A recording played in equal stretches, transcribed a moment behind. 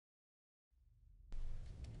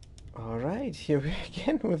Alright, here we are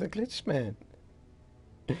again with a glitch man.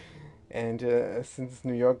 And since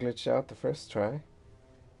New York glitched out the first try,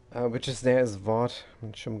 which is there as VOD,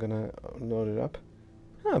 which I'm gonna load it up.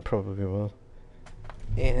 I probably will.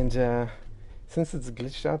 And since it's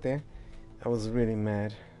glitched out there, I was really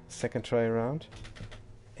mad. Second try around.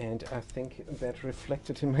 And I think that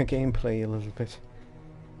reflected in my gameplay a little bit.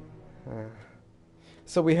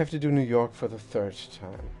 So we have to do New York for the third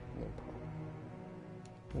time.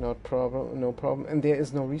 No problem. No problem. And there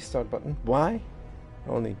is no restart button. Why?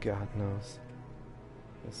 Only God knows.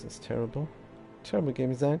 This is terrible. Terrible game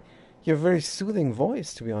design. You have a very soothing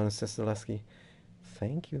voice, to be honest, Zaleski.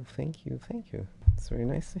 Thank you, thank you, thank you. It's very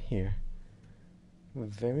nice to hear.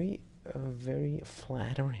 Very, very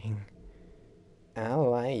flattering. I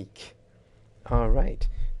like. Alright.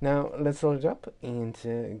 Now, let's load it up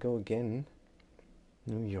and go again.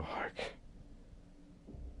 New York.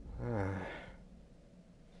 We're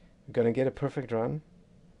gonna get a perfect run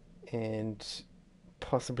and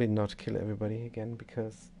possibly not kill everybody again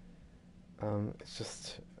because it's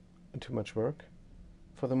just too much work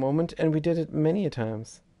for the moment, and we did it many a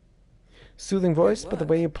times. Soothing voice, but the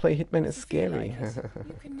way you play Hitman is scary.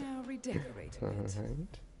 You can now redecorate it.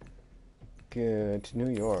 Alright. Good. New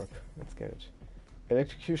York. Let's get it.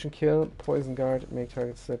 Electrocution kill, poison guard, make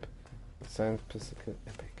target slip, science physical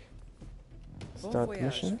epic. Start Bon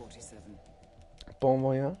mission. 47. Bon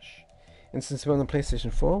voyage. And since we're on the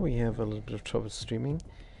PlayStation 4, we have a little bit of trouble streaming.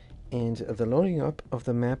 And the loading up of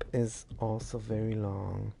the map is also very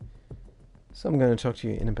long. So I'm going to talk to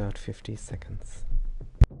you in about 50 seconds.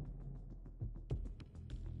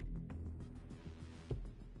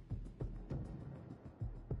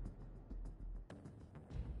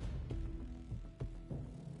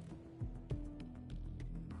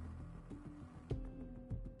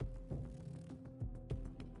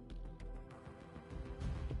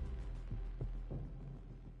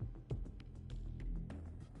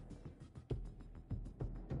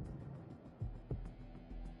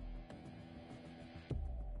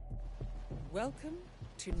 Welcome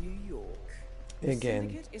to New York. The Again.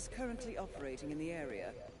 syndicate is currently operating in the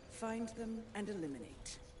area. Find them and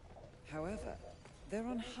eliminate. However, they're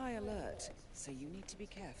on high alert, so you need to be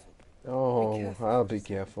careful. Oh, Be careful, I'll be Officer.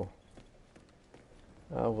 careful.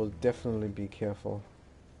 I will definitely be careful.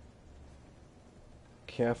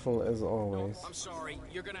 Careful as always. I'm sorry,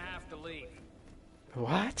 you're gonna have to leave.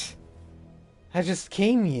 What? I just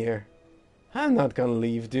came here. I'm not gonna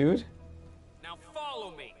leave, dude. Now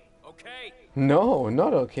follow me, okay? No,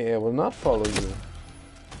 not okay. I will not follow you.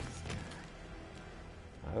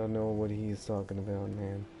 I don't know what he's talking about,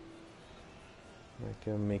 man.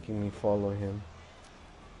 Like, making me follow him.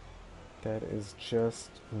 That is just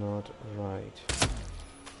not right.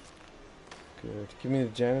 Good. Give me the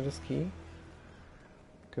janitor's key.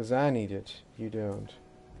 Because I need it. You don't.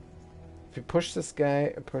 If you push this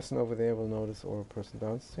guy, a person over there will notice, or a person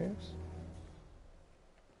downstairs.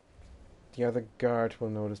 The other guard will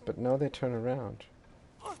notice, but now they turn around.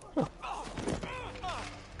 Huh.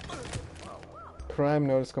 Prime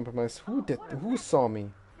notice compromise. Who saw me?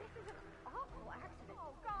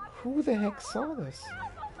 Who the heck saw this?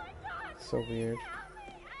 So weird.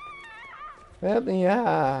 Help me,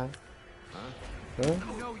 yeah. Huh?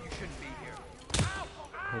 You know you shouldn't be here.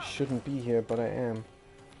 I shouldn't be here, but I am.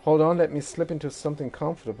 Hold on, let me slip into something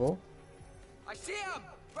comfortable I see him!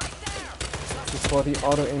 Right there! before the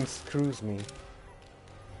auto-aim screws me.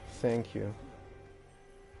 Thank you.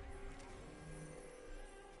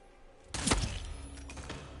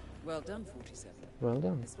 Well done, 47. Well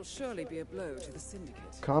done. This will surely be a blow to the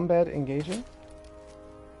syndicate. Combat engaging.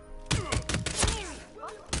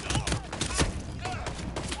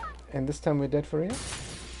 And this time we're dead for real?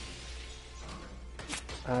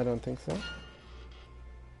 I don't think so.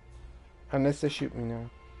 Unless they shoot me now.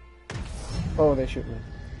 Oh, they shoot me.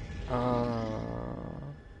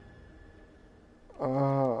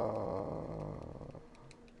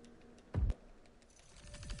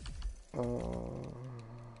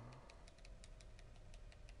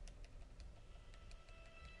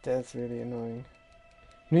 That's really annoying.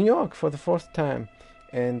 New York for the fourth time.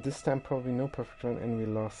 And this time probably no perfect run, and we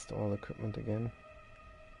lost all equipment again.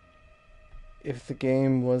 If the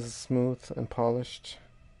game was smooth and polished,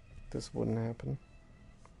 this wouldn't happen.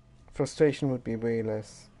 Frustration would be way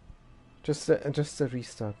less. Just a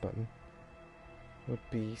restart button would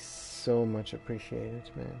be so much appreciated,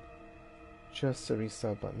 man. Just a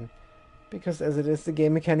restart button. Because as it is, the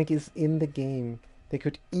game mechanic is in the game. They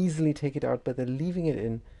could easily take it out, but they're leaving it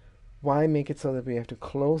in. Why make it so that we have to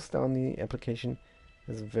close down the application?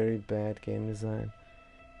 That's very bad game design.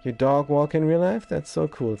 Your dog walk in real life? That's so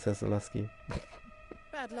cool, says Lusky.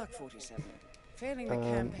 Bad luck, 47. Failing the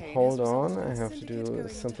campaign Hold has on, resulted I in have to Syndicate do going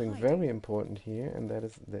into something hiding. very important here, and that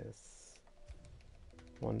is this.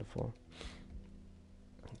 Wonderful.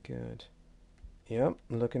 Good. Yep,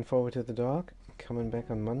 looking forward to the dog. Coming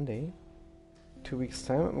back on Monday. 2 weeks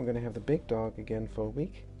time, and we're gonna have the big dog again for a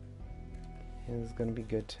week. And it's gonna be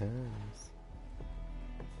good times.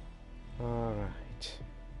 Alright.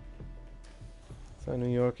 So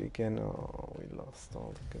New York again. Oh, we lost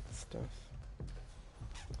all the good stuff.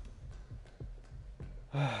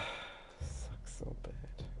 Sucks so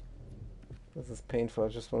bad. This is painful. I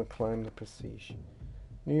just want to climb the prestige.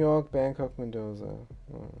 New York, Bangkok, Mendoza.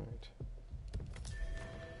 Alright.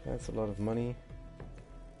 That's a lot of money.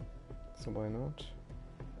 So why not?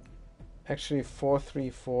 Actually,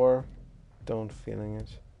 434. Don't feeling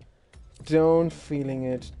it. Don't feeling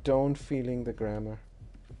it. Don't feeling the grammar.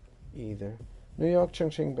 Either. New York,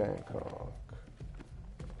 Chongqing, Bangkok.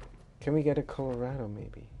 Can we get a Colorado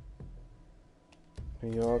maybe?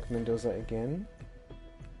 New York, Mendoza again.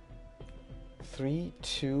 3,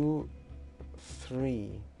 2,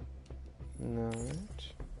 3. No.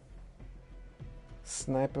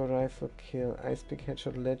 Sniper rifle kill. Ice pick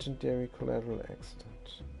headshot. Legendary collateral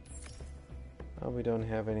accident. Oh, we don't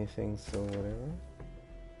have anything, so whatever.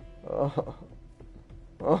 Oh.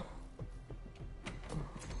 Oh.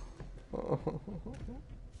 Oh.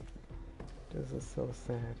 This is so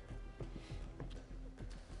sad.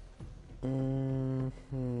 We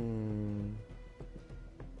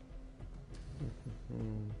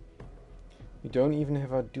don't even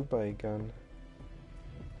have a Dubai gun.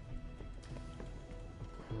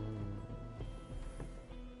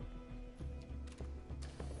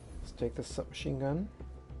 Let's take the submachine gun.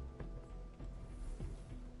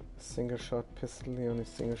 Single shot pistol, the only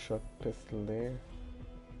single shot pistol there.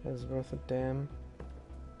 That's worth a damn.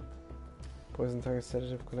 Poison target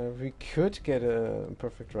sedative collateral. We could get a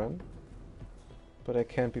perfect run, but I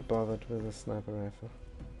can't be bothered with a sniper rifle.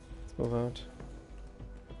 Let's move out.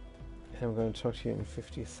 And I'm going to talk to you in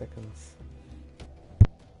 50 seconds.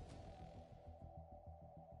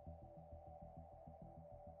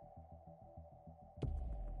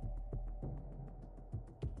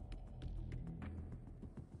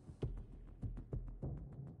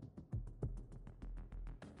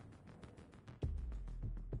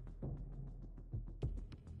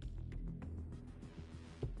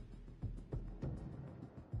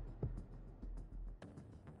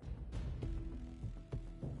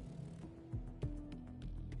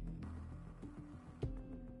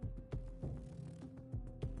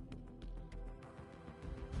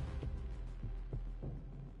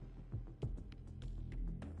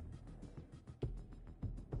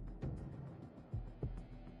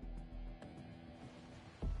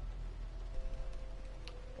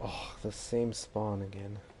 Oh, the same spawn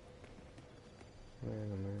again.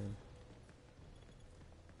 Man, oh man.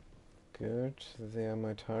 Good, they are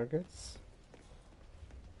my targets.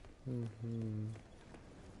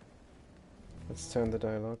 Let's turn the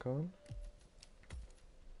dialogue on.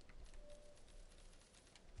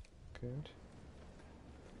 Good.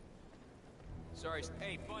 Sorry,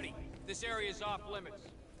 hey, buddy. This area is off limits.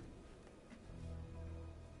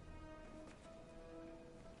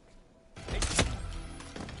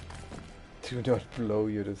 Do not blow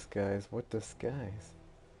your disguise. What disguise?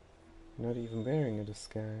 You're not even wearing a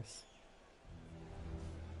disguise.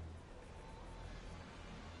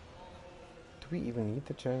 Do we even need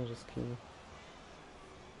the challenges key?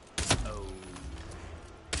 Oh.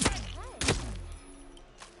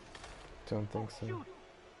 Don't think so.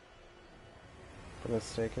 But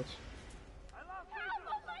let's take it.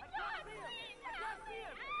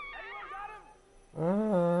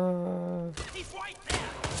 He's right there.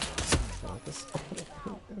 Oh, this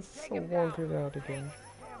is so wonky out again.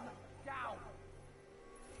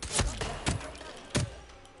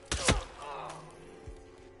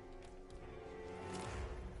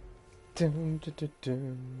 Dun, dun, dun,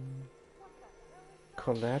 dun.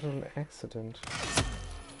 Collateral accident.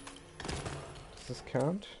 Does this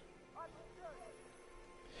count?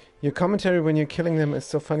 Your commentary when you're killing them is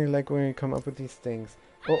so funny, like when you come up with these things.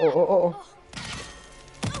 Oh, oh, oh, oh, oh.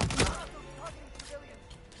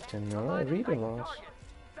 No, I read a lot.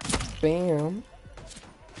 Bam.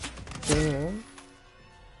 Bam.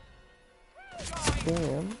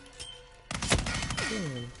 Bam.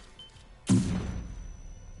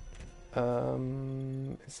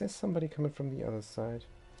 Bam. Is there somebody coming from the other side?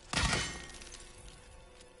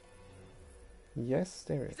 Yes,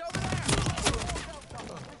 there is.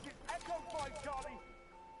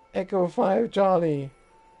 Echo 5 Charlie.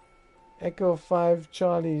 Echo 5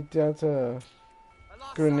 Charlie Delta.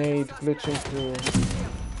 Grenade glitching through.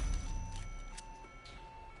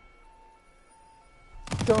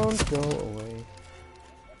 Don't go away.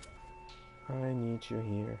 I need you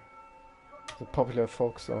here. The popular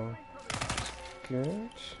folk song. Good.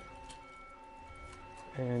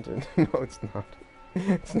 And no, it's not.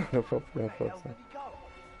 It's not a popular folk song.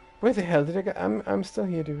 Where the hell did I go? I'm still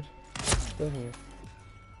here, dude. Still here.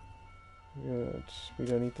 Good. We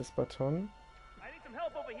don't need this baton. I need some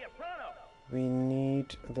help over here, pronto. We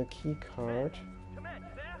need the key card. Come in, you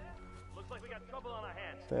there? Looks like we got trouble on our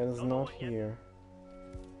hands. That is Don't know not what yet. here.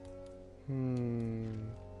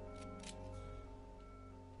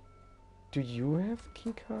 Do you have a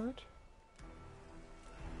key card?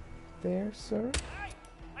 There, sir? Hey,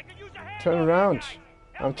 I could use a hand Turn over around. here, guys.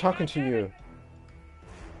 Help I'm me, talking to goddammit.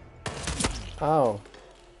 you. Ow.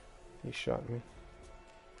 He shot me.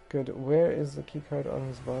 Good. Where is the key card on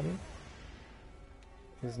his body?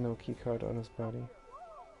 There's no key card on his body.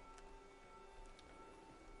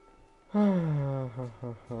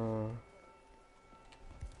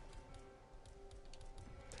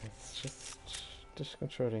 That's just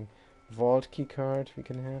disconcerting. Vault key card we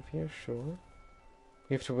can have here, sure.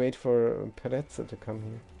 We have to wait for Perezza to come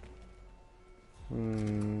here.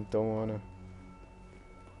 Don't wanna.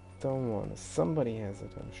 Don't wanna. Somebody has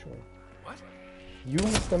it, I'm sure. What? You,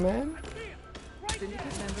 Mr. Man?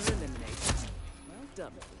 Syndicate member eliminated. Well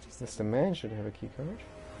done, 47. Mr. Man should have a key card.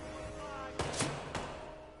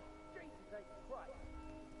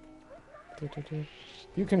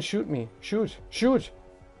 You can shoot me. Shoot! Shoot!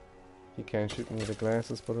 You can't shoot me. The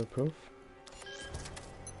glass is bulletproof.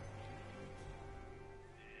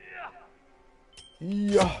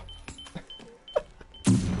 Yeah!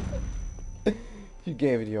 You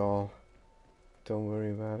gave it your all. Don't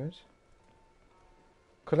worry about it.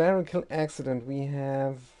 Collateral kill accident. We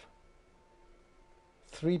have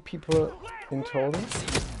 3 people in total.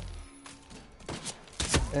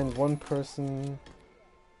 And 1 person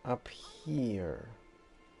up here.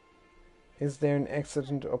 Is there an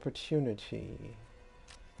accident opportunity?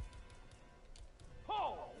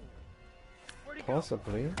 Oh! Where'd he go?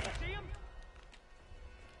 Possibly. You see him?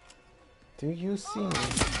 Do you see me?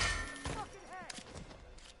 Fucking head.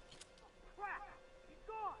 Crap! He's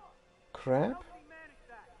gone. Crap? How did he manage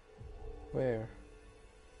that? Where?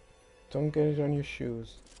 Don't get it on your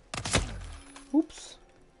shoes. Oops.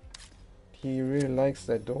 He really likes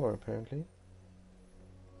that door, apparently.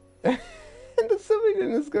 And the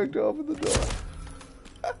civilian is going to open the door.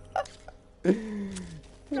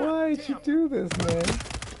 Why'd you do this, man?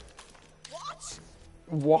 What?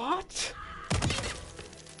 What?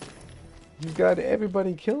 You got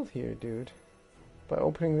everybody killed here, dude. By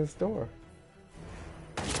opening this door.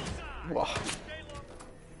 Wow.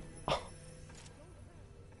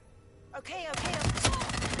 Okay.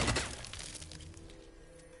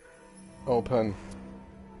 Open.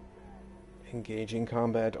 Engaging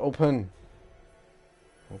combat. Open.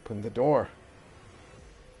 Open the door.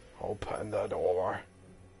 Open the door.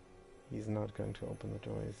 He's not going to open the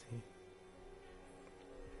door, is he?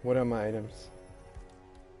 What are my items?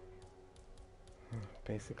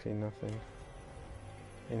 Basically nothing.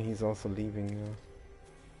 And he's also leaving now.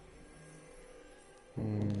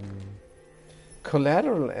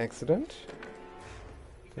 Collateral accident?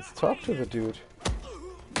 Let's talk to the dude.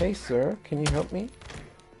 Hey sir, can you help me?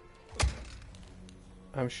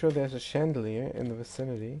 I'm sure there's a chandelier in the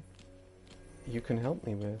vicinity you can help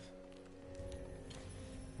me with.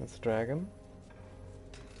 Let's drag him.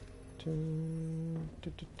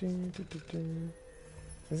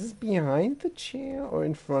 Is this behind the chair or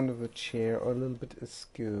in front of the chair or a little bit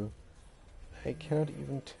askew? I cannot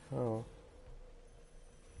even tell.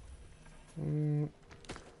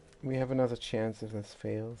 We have another chance if this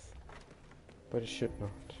fails, but it should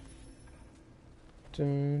not.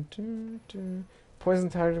 Poison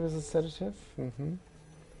target with a sedative.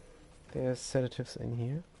 There's sedatives in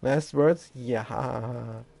here. Last words?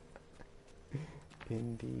 Yeah.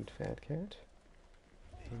 Indeed, fat cat.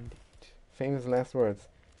 Indeed. Famous last words.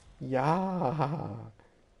 Yeah.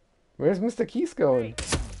 Where's Mr. Keys going?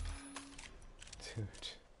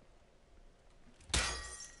 Dude.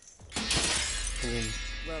 Boom.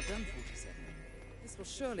 Well done, 47. This will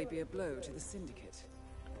surely be a blow to the Syndicate.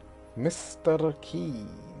 Mr.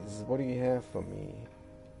 Keys, what do you have for me?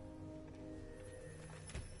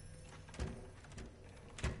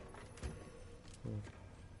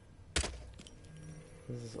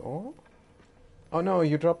 This is all? Oh no,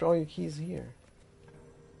 you dropped all your keys here.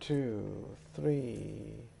 2,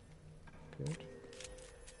 3. Good.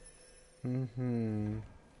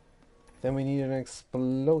 Then we need an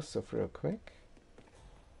explosive real quick.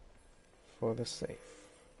 For the safe.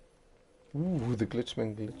 Ooh, the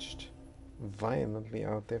glitchman glitched violently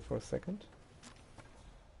out there for a second.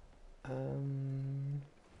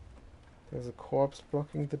 There's a corpse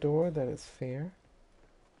blocking the door. That is fair.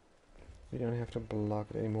 We don't have to block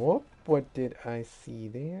it anymore. Whoop, what did I see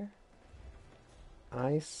there?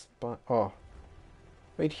 I spot. Oh.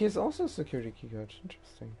 Wait, here's also a security keycard.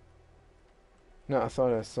 Interesting. No, I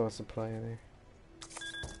thought I saw a supplier there.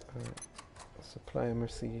 Supplier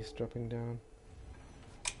Mercedes dropping down.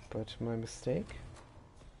 But my mistake.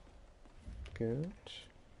 Good.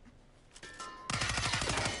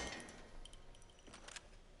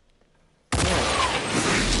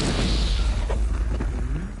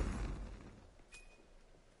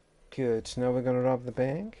 Good. Now we're gonna rob the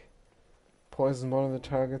bank. Poison one of the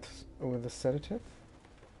targets with a sedative.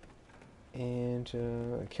 And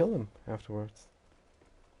kill them afterwards.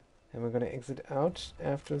 And we're gonna exit out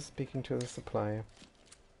after speaking to the supplier.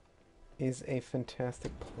 Is a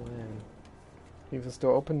fantastic plan. Leave this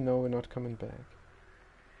door open? No, we're not coming back.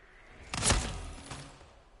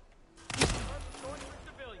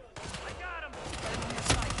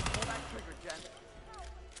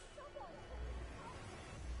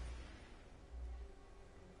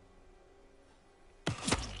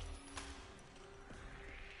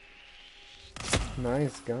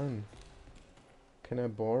 Nice gun. Can I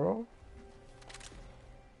borrow?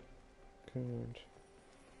 Good.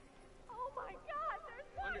 Oh my god, there's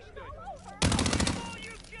guys Understood. all over! All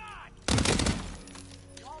you got!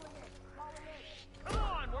 Calling in. Come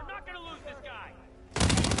on, we're not gonna lose this guy.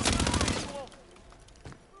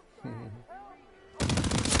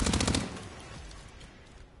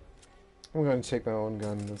 I'm gonna take my own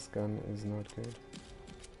gun. This gun is not good.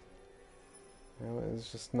 Well, it's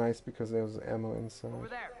just nice because there's ammo inside. Over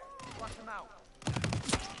there. Flush them out.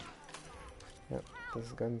 Yep,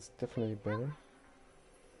 this gun's definitely better.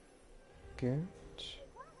 Good.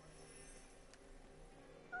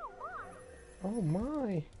 Oh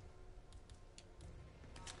my!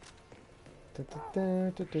 That's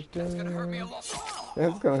gonna hurt me a lot.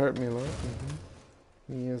 That's gonna hurt me a lot.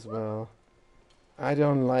 Me as well. I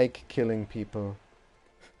don't like killing people.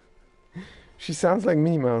 She sounds like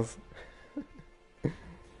Minnie Mouse.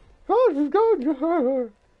 Oh, she's going to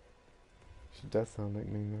her. She does sound like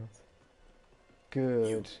Minnie Mouse.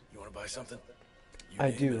 Good. You want to buy something? You I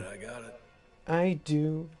name do. it, I got it. I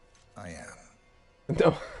do. I am.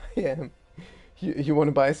 No, I am. You want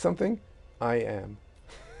to buy something? I am.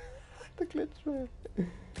 The glitch man.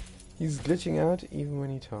 He's glitching out even when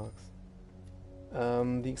he talks.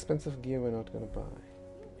 The expensive gear we're not gonna buy.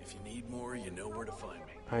 If you need more, you know where to find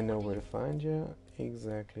me. I know where to find you.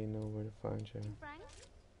 Exactly know where to find you. Frank?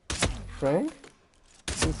 Frank?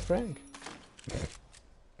 Who's Frank?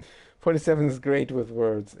 47 is great with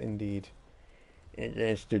words, indeed. It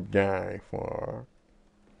is to die for.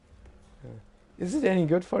 Is it any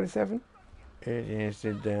good, 47? It is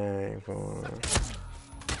to die for.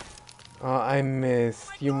 Oh, I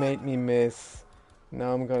missed. You made me miss.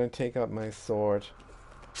 Now I'm gonna take out my sword.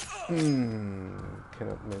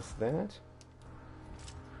 Cannot miss that.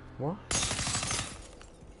 What?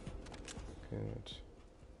 Good.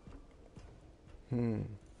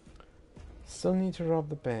 Still need to rob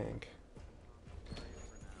the bank.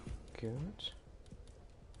 Good.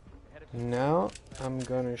 Now I'm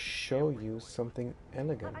gonna show you something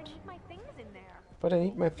elegant. I need my things in there. But I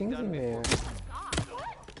need my things in there.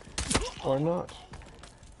 Or not.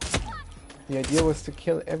 The idea was to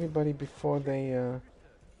kill everybody before they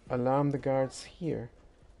alarm the guards here.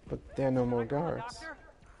 But there are no more guards.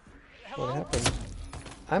 What happened?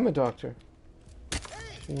 I'm a doctor.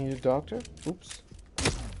 You need a doctor? Oops.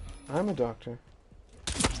 I'm a doctor.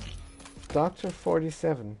 Doctor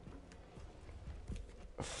 47.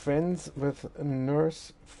 Friends with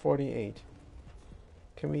nurse 48.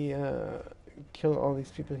 Can we kill all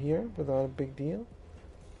these people here without a big deal?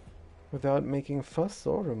 Without making fuss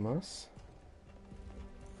or a muss?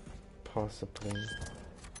 Possibly.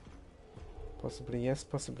 Possibly yes,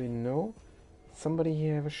 possibly no. Somebody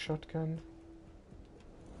here have a shotgun?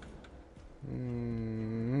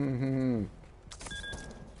 And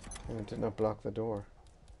it did not block the door.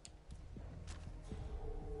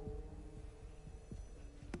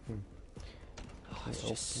 Oh, it's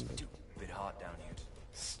just stupid hot down here.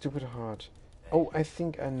 Stupid hot. Oh, I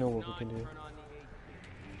think I know what we can do.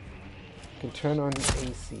 We can turn on the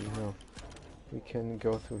AC. No. We can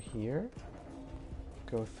go through here.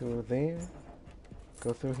 Go through there.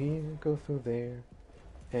 Go through here. Go through there.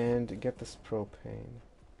 And get this propane.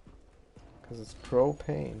 Because it's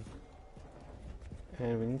propane.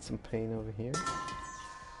 And we need some pain over here.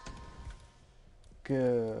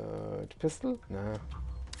 Good. Pistol? Nah. Let's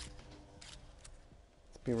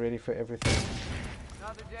be ready for everything.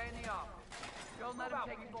 Another day in the office. Don't let him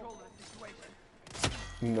take control of the situation.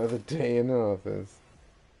 Another day in the office.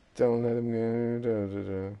 Don't let him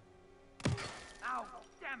go. Ow,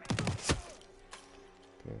 damn it!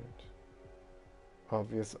 Good.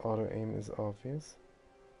 Obvious auto aim is obvious.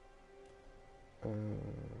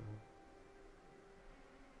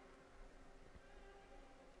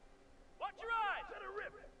 Watch your eyes! Let her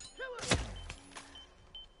rip! Kill him!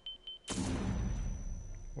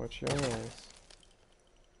 Watch your eyes.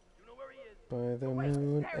 You know where he is. By the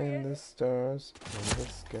moon and the stars in the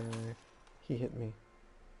sky. He hit me.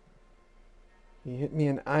 He hit me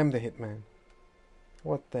and I'm the hitman.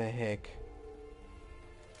 What the heck?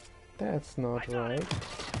 That's not right.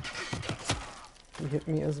 He hit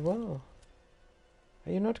me as well.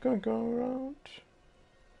 Are you not going to go around?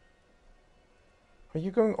 Are you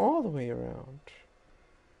going all the way around?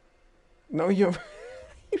 No, you're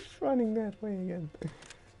you're running that way again.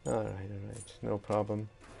 Alright. No problem.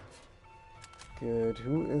 Good.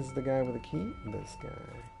 Who is the guy with the key? This guy.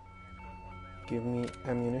 Give me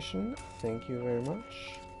ammunition. Thank you very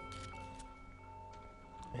much.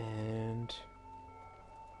 And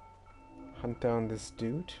hunt down this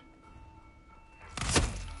dude.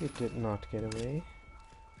 He did not get away.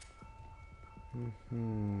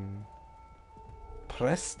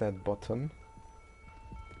 Press that button.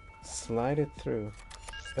 Slide it through.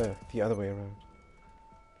 The other way around.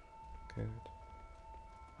 Good.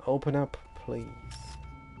 Open up, please.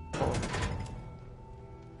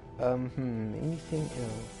 Oh. Anything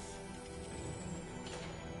else?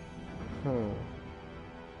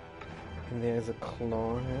 And there's a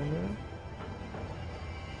claw hammer.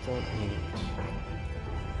 Don't need it.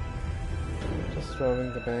 Just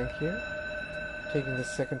robbing the bank here. Taking the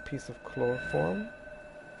second piece of chloroform.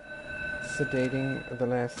 Sedating the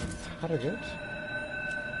last target.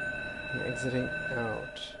 And exiting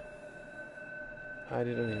out. I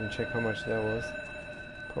didn't even check how much that was.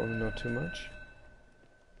 Probably not too much.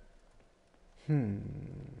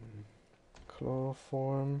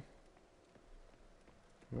 Chloroform.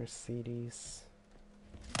 Mercedes.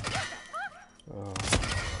 Oh.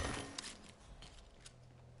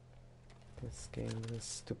 This game, this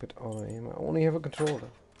stupid auto aim. I only have a controller.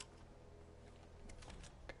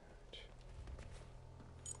 Good.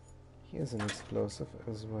 Here's an explosive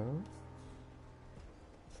as well.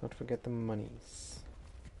 Let's not forget the monies.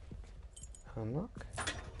 Unlock.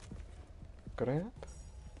 Grab.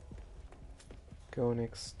 Go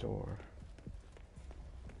next door.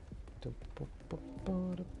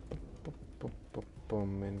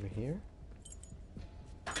 Boom, and we're here.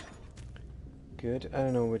 Good. I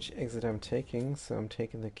don't know which exit I'm taking, so I'm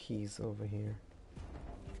taking the keys over here.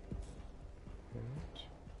 Right.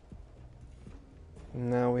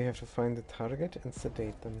 Now we have to find the target and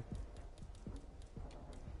sedate them.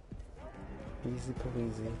 Easy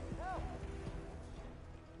peasy.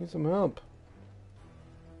 Need some help.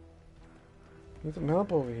 Need some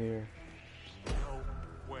help over here.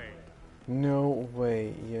 No way. No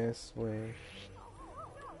way. Yes way.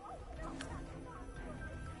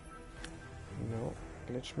 No.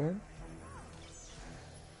 Glitchman.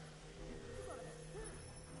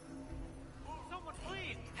 Someone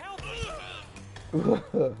please help!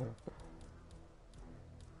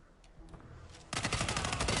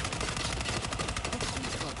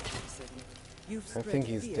 You've I spread think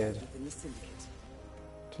he's fear dead. within the syndicate.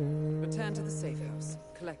 Return to the safe house.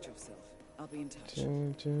 Collect yourself. I'll be in touch.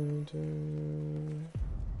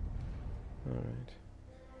 Alright.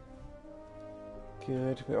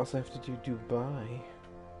 Good. We also have to do Dubai.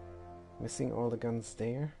 Missing all the guns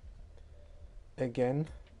there. Again.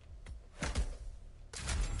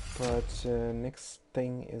 But next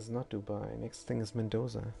thing is not Dubai. Next thing is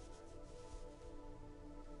Mendoza.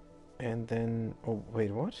 And then... Oh,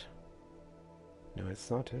 wait, what? No, it's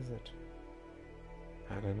not, is it?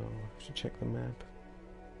 I don't know. I should check the map.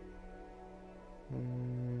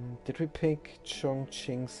 Did we pick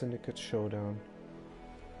Chongqing Syndicate Showdown?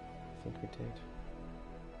 I think we did.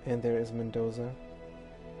 And there is Mendoza.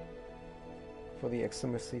 For the extra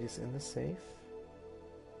Mercedes in the safe.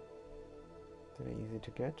 They're easy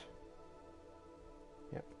to get.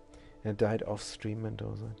 Yep. And I died off stream,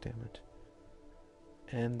 Mendoza. Damn it.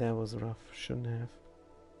 And that was rough. Shouldn't have.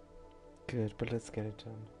 Good, but let's get it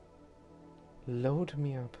done. Load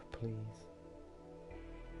me up, please.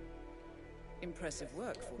 Impressive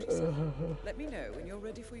work, 47. Let me know when you're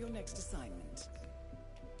ready for your next assignment.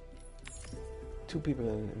 2 people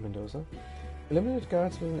in Mendoza. Eliminate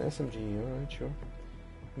guards with an SMG, alright, sure.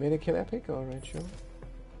 Made a kill epic, alright, sure.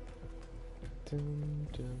 Dun,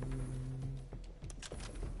 dun.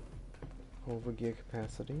 Over gear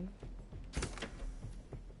capacity.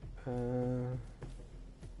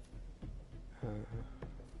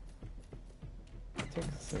 Take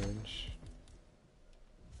a syringe.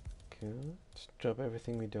 Good. Drop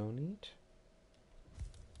everything we don't need.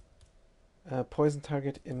 Poison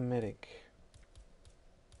target emetic.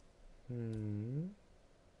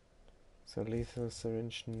 So lethal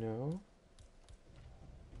syringe, no.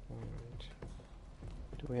 Alright.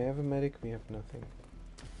 Do we have a medic? We have nothing.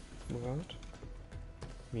 Move out.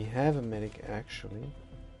 We have a medic actually.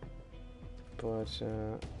 But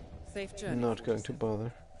Safe journey, not going to 47.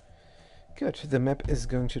 bother. Good. The map is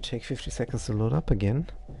going to take 50 seconds to load up again.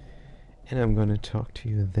 And I'm going to talk to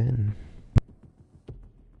you then.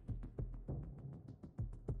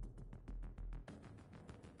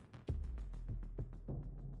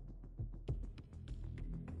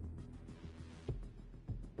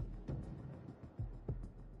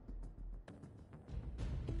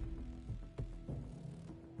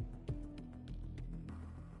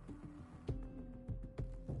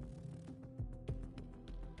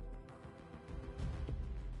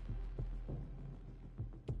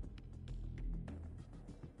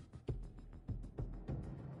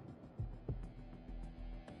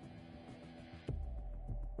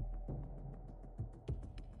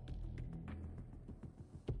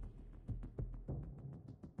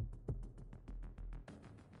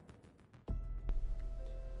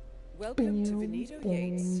 Welcome to Benito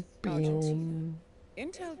Yates, Argentina.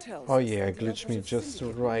 Intel tells Oh us yeah, that the glitch me operative just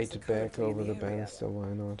syndicate right runs back currently in over the area. banister, why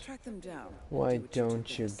not? Track them down. and Why do what you do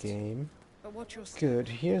don't you, best. game? But watch your step. Good,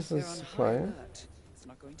 here's the They're on high supplier. alert. It's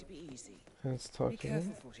not going to be easy. Let's talk Be to him.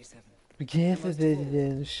 careful, 47. Be careful, most of all,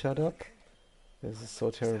 then shut up. This is so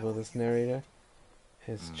terrible, this narrator.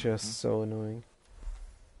 It's just so annoying.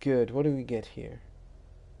 Good, what do we get here?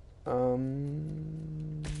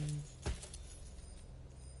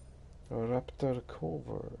 Raptor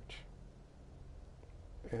Covert.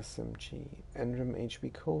 SMG. Enram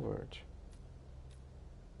HB Covert.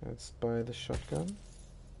 Let's buy the shotgun.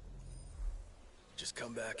 Just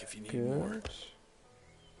come back if you need more. Good.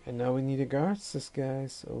 And now we need a guard assist,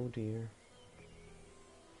 guys. Oh dear.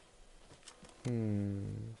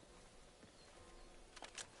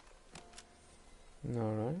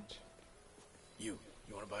 Alright. You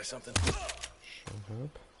want to buy something? Shut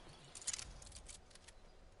up.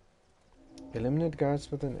 Eliminate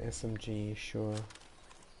guards with an SMG, sure.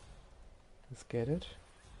 Let's get it.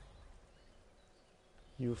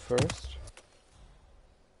 You first.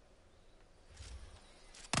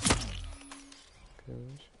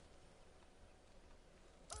 Good.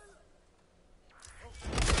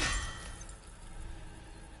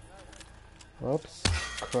 Oops,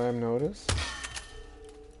 crime notice.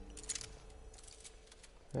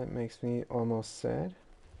 That makes me almost sad.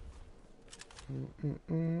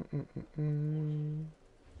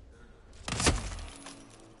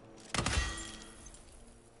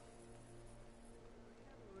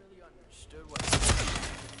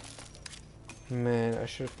 Man, I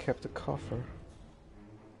should have kept the coffer.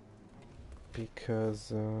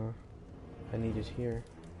 Because I need it here.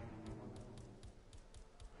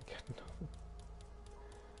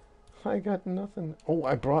 I got nothing. Oh,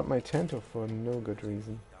 I brought my Tanto for no good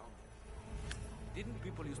reason. Didn't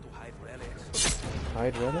people used to hide relics?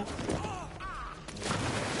 Hide relics?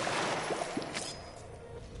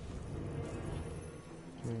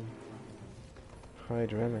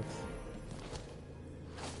 Hide relics.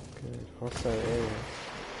 Good. Hostile area.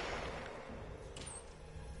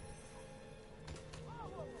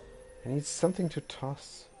 I need something to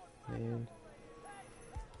toss, man.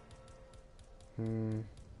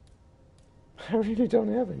 I really don't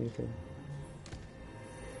have anything.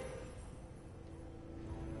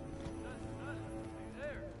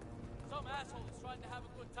 There. Some asshole is trying to have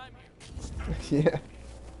a good time here. Yeah.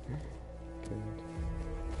 Good.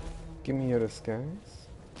 Give me your disguise.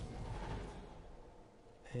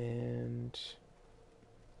 And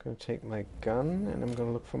I'm gonna take my gun and I'm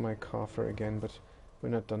gonna look for my coffer again, but we're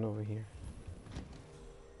not done over here.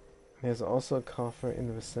 There's also a coffer in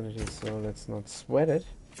the vicinity, so let's not sweat it.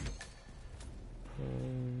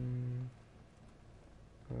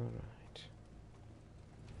 Alright.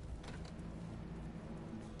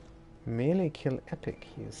 Melee kill epic,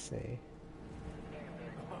 you say?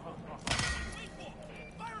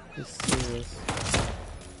 You serious?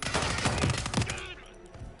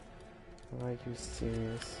 Are you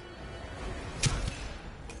serious?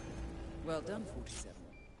 Well done, 47.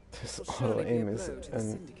 This Will auto surely be a aim is blow to the an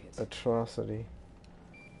syndicate. atrocity.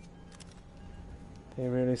 They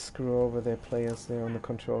really screw over their players there on the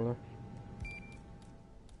controller.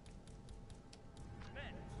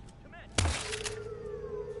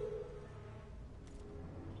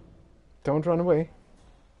 Don't run away.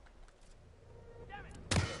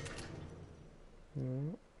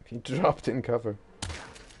 No, he dropped in cover.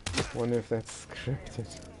 Wonder if that's scripted.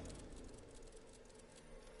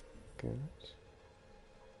 Good.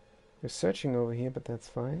 We're searching over here, but that's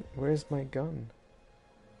fine. Where's my gun?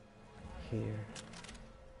 Here.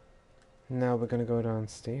 Now we're gonna go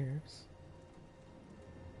downstairs.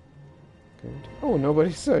 Good. Oh,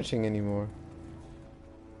 nobody's searching anymore.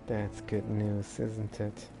 That's good news, isn't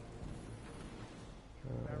it?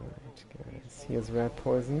 Alright, guys. Here's rat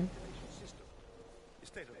poison.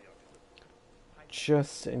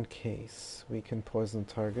 Just in case we can poison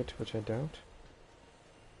target, which I doubt.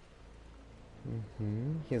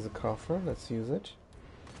 Here's a coffer. Let's use it.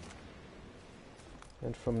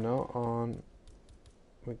 And from now on,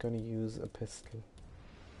 we're gonna use a pistol.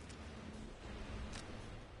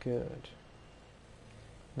 Good.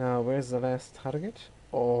 Now, where's the last target?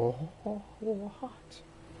 Oh, what?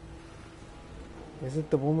 Is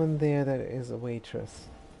it the woman there that is a waitress?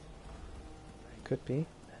 Could be.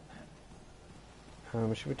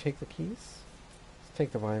 Should we take the keys? Let's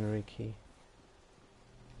take the winery key.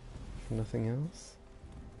 Nothing else?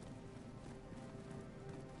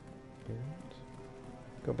 Good.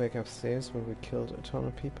 Go back upstairs where we killed a ton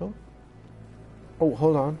of people. Oh,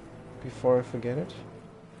 hold on. Before I forget it.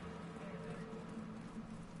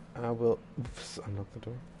 I will... Oops, unlock the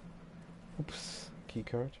door. Oops,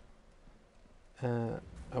 keycard.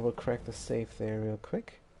 I will crack the safe there real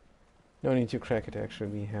quick. No need to crack it, actually.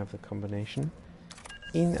 We have the combination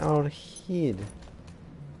in our head.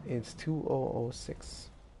 It's 2006.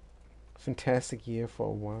 Fantastic year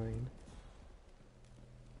for wine.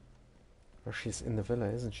 Oh, she's in the villa,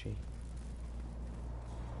 isn't she?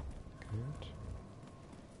 Good.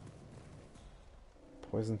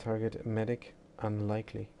 Poison target, medic,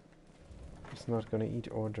 unlikely. She's not gonna eat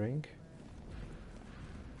or drink.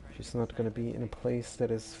 She's not gonna be in a place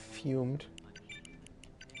that is fumed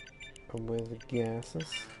with gases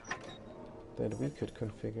that we could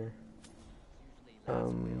configure.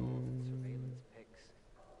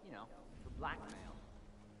 Blackmail.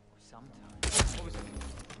 Sometimes.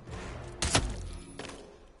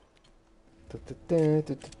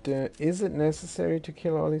 Is it necessary to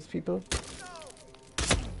kill all these people?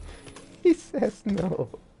 He says no.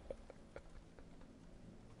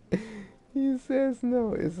 He says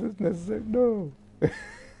no. Is it necessary? No.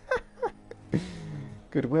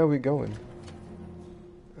 Good. Where are we going?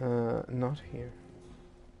 Not here.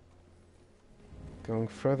 Going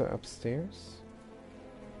further upstairs.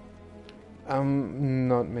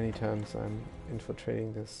 Not many times I'm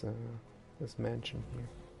infiltrating this this mansion here.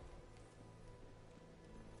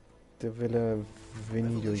 The Villa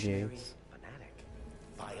Venido Yates. Fanatic.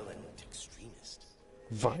 Violent extremist.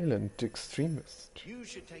 Violent extremist. You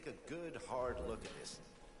should take a good hard look at this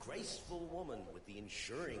graceful woman with the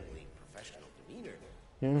ensuringly professional demeanor.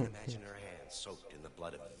 And imagine her hands soaked in the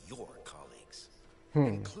blood of your colleagues,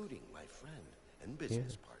 including my friend and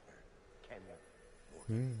business partner, Ken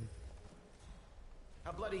Morgan.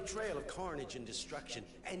 A bloody trail of carnage and destruction,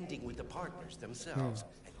 ending with the partners themselves.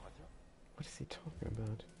 And Arthur? What is he talking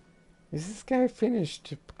about? Is this guy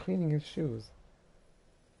finished cleaning his shoes?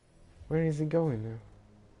 Where is he going now?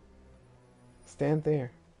 Stand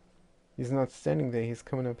there. He's not standing there, he's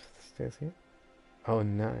coming up the stairs here. Oh,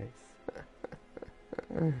 nice.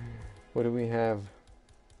 What do we have?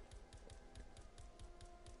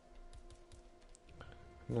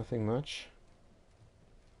 Nothing much.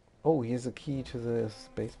 Oh, here's a key to this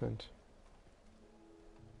basement.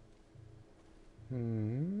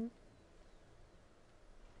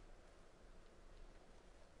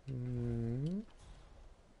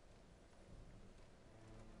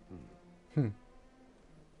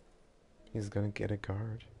 He's gonna get a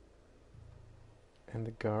guard. And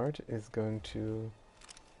the guard is going to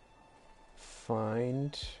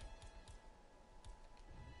find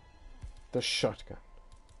the shotgun.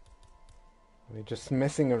 We're just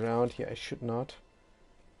messing around here. I should not.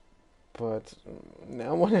 But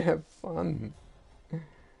now I want to have fun.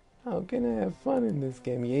 How can I have fun in this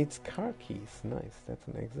game? Yates car keys. Nice. That's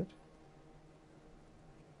an exit.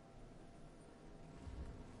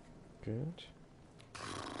 Good.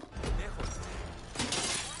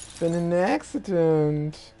 Been an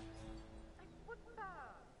accident.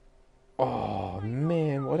 Oh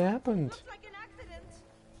man, what happened?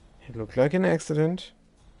 It looked like an accident.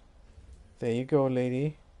 There you go,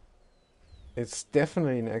 lady. It's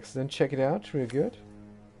definitely an accident. Check it out. Real good.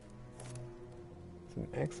 It's an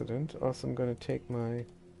accident. Also, I'm gonna take my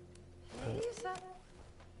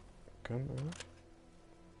gun out.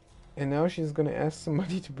 And now she's gonna ask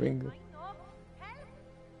somebody to bring the...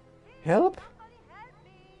 Help?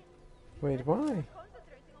 Wait, why?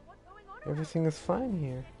 Everything is fine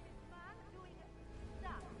here.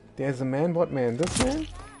 There's a man. What man? This man?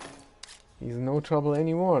 He's no trouble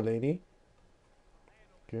anymore, lady.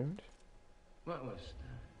 Good. What was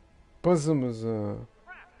that? Bosom is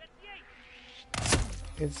Crap, that's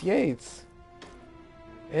Yates! It's Yates.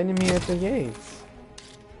 Enemy at the Yates.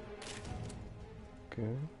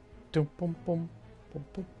 Good. Dum bum bum bum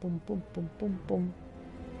bum bum bum bum bum bum.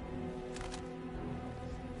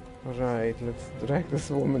 Alright, let's drag this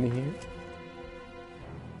woman here.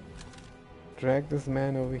 Drag this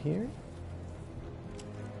man over here.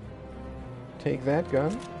 Take that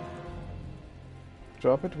gun.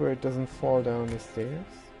 Drop it where it doesn't fall down the stairs.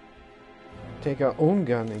 Take our own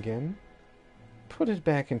gun again. Put it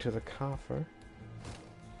back into the coffer.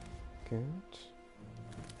 Good.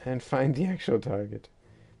 And find the actual target.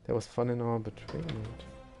 That was fun and all, but wait a minute.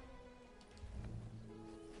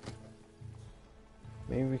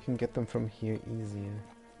 Maybe we can get them from here easier.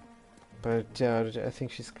 But I doubt it. I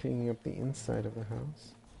think she's cleaning up the inside of the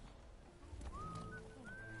house.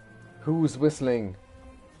 Who's whistling?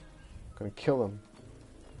 Gonna kill him.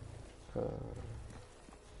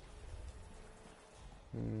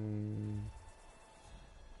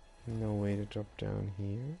 No way to drop down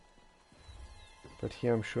here. But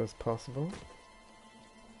here I'm sure it's possible.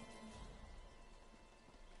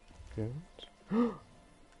 Good.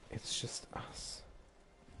 It's just us.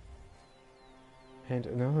 And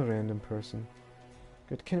another random person.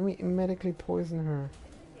 Good. Can we medically poison her?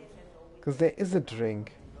 Because there is a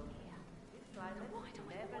drink.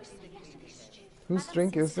 Whose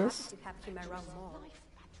drink is this?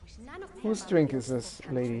 Whose drink is this,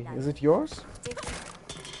 lady? Is it yours?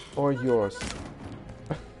 Or yours?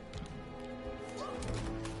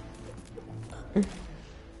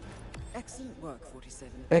 Excellent work,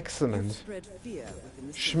 47. Excellent. You've spread fear within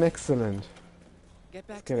the city. Schmexcellent. Get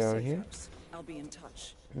back Let's to get the out of safe here. house. I'll be in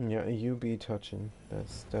touch. Yeah, you be touching.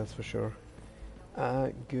 That's for sure.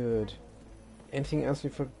 Good. Anything else we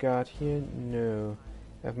forgot here? No.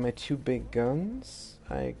 I have my 2 big guns.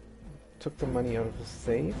 I took the money out of the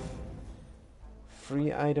safe.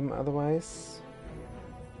 Free item otherwise.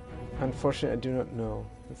 Unfortunately, I do not know.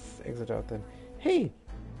 Let's exit out then. Hey!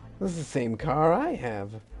 This is the same car I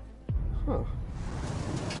have. Huh.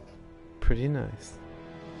 Pretty nice.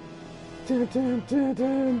 Dun dun dun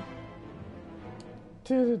dun.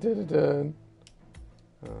 Dun dun dun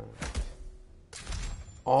dun.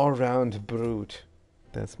 All-round brute.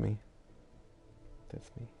 That's me. That's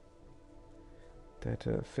me.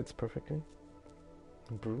 That fits perfectly.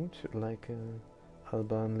 Brute, like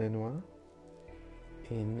Alban Lenoir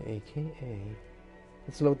in AKA.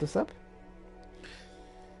 Let's load this up.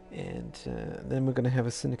 And then we're gonna have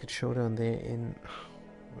a syndicate showdown there in...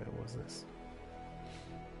 Where was this?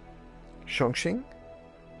 Chongqing?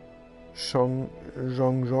 Chongqing?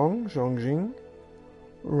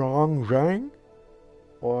 Rongrang?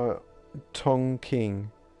 Or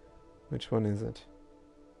Tongqing? Which one is it?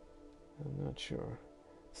 I'm not sure.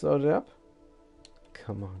 Let's load it up.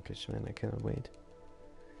 Come on, Glitchman, I cannot wait.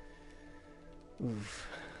 Oof.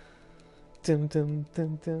 Dum dum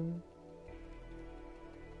dum dum.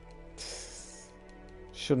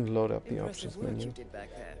 Shouldn't load up the options Impressive work menu. you did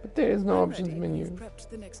back there. But there is no I'm options ready. menu. You've prepped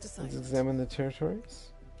the next Let's assignment. examine the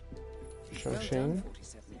territories. Well done, Chongqing.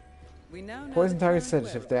 47. We now know Poison the target current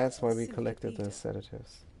sedative, whereabouts that's why of we Syndicate collected the Peter.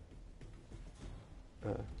 sedatives.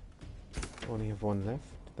 Only have 1 left,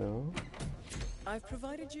 though. I've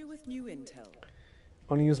provided you with new intel.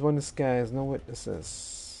 Only use 1 disguise, no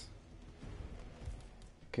witnesses.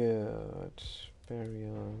 Good.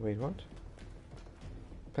 Burial. Wait, what?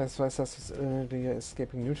 Pacify suspects imminently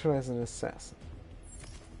escaping, neutralize an assassin.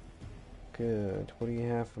 Good. What do you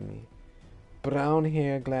have for me? Brown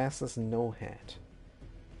hair, glasses, no hat.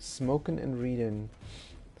 Smoking and reading.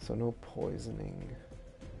 So no poisoning.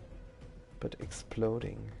 But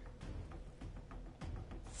exploding.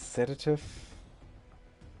 Sedative.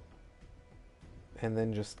 And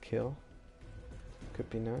then just kill. Could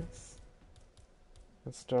be nice.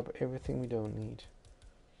 Let's drop everything we don't need.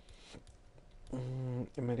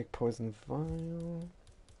 Emetic poison vial.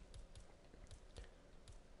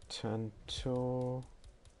 Tanto.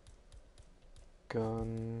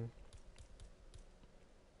 Gun.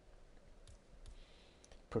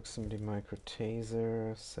 Proximity micro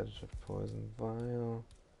taser. Sedative poison vial.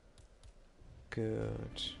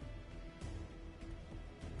 Good.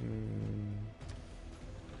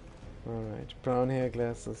 Alright. Brown hair,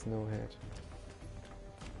 glasses, no hat.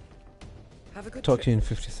 Have a good Talk trip. to you in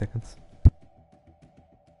 50 seconds.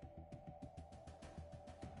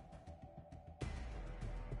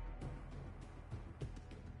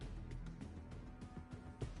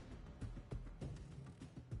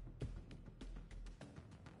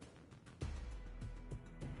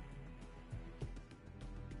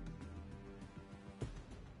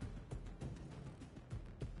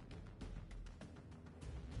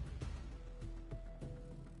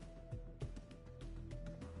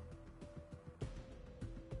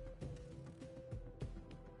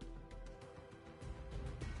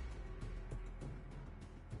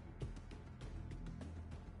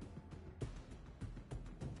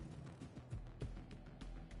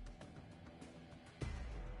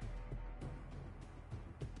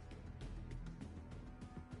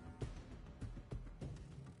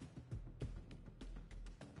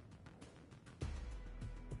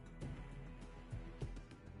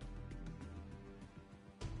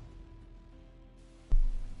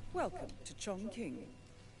 Welcome to Chongqing.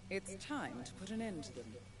 It's time to put an end to them.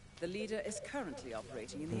 The leader is currently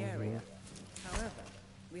operating in the area. However,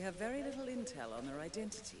 we have very little intel on their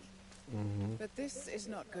identity. But this is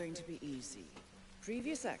not going to be easy.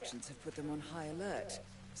 Previous actions have put them on high alert,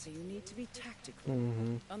 so you need to be tactical.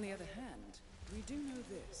 On the other hand, we do know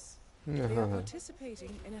this. They are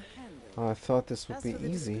participating in a handover. Oh, I thought this would As be for the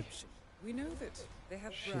easy. description, we know that they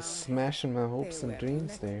have brown She's smashing my hair. hopes They are and wearing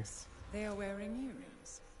dreams there. necklace. They are wearing earrings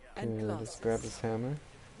and Good, glasses. let's grab his hammer.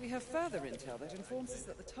 We have further intel that informs us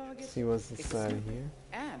that the target See what's is inside snooping. here.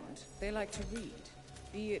 And they like to read,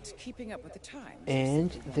 be it keeping up with the times. or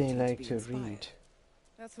And simply they wanting like be to inspired. read.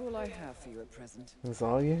 That's all I have for you at present. That's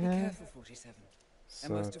all you Be have? careful, 47.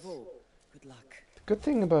 And most of Sucks. all, good luck. The good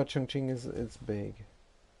thing about Chongqing is it's big.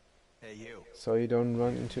 Hey, you. So you don't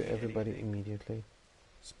run into everybody immediately.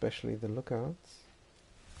 Especially the lookouts.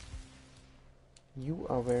 You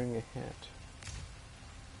are wearing a hat.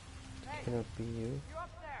 Cannot be you. You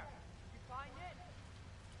up there? You find it?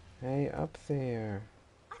 Hey, up there.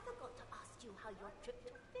 I forgot to ask you how your trip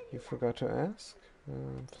to You Finland. forgot to ask?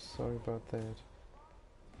 I'm sorry about that.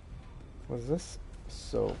 What's this?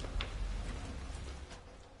 Soap.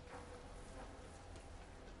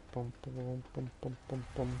 Bum, bum, bum, bum, bum, bum,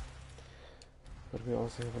 bum. But we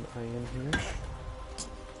also have an iron here.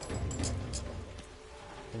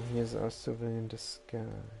 And here's our civilian disguise.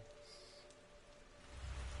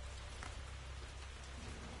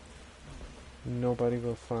 Nobody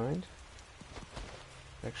will find.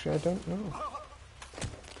 Actually, I don't know.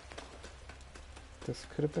 This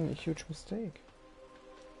could have been a huge mistake.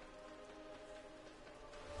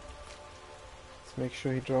 Let's make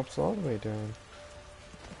sure he drops all the way down.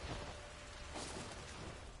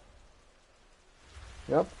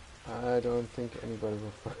 Yep, I don't think anybody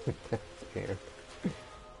will find that there.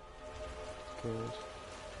 Good.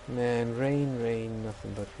 Man, rain, rain,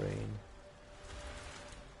 nothing but rain.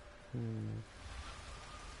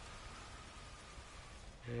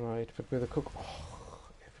 Right, but with a cook. Oh,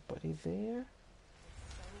 everybody there?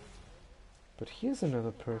 But here's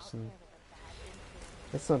another person.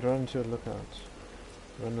 Let's not run into a lookout.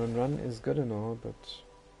 Run, run, run is good and all, but...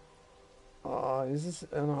 Oh, is this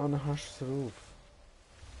on a hush's roof?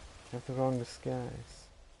 I have the wrong disguise.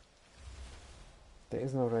 There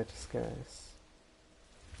is no right disguise.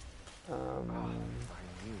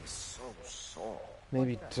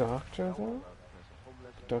 Maybe doctor though?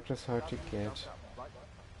 Doctor's hard to get.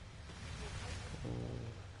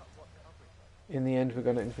 In the end we're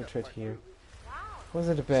gonna infiltrate here. Was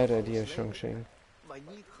it a bad idea, Chongqing? My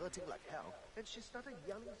knee hurting like hell, and she started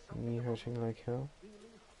yelling Me hurting like hell? I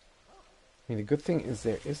mean, the good thing is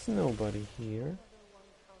there is nobody here.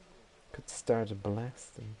 Could start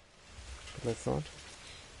blasting. But let's not.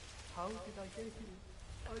 How did I get here?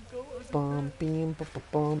 Bomb, beam,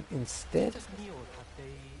 bomb. Instead, Just knew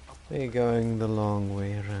that they're going the long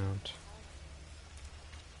way around.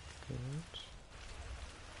 Good.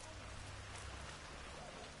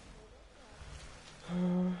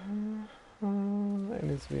 And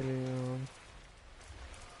it's really on.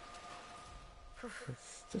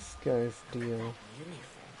 It's this guy's deal. Uniform.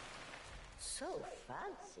 So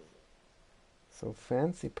fancy. So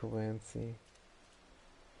fancy pawancy.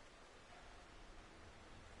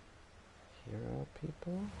 Here are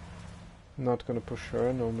people. Not gonna push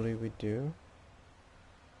her, normally we do.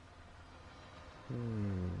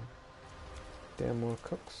 There are more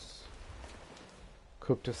cooks.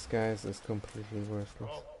 Cook disguise is completely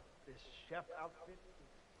worthless. This chef outfit.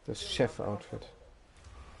 The chef outfit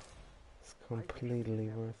is completely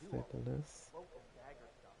worthless.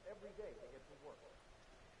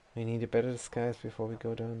 We need a better disguise before we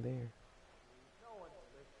go down there.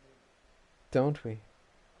 Don't we?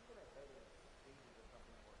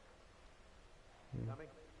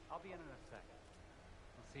 I'll be in a second.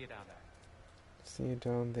 I'll see you down there. See you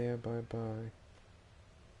down there, bye bye.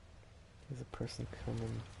 There's a person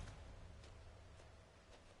coming.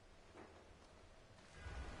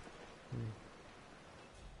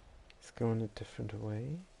 He's going a different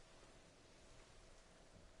way.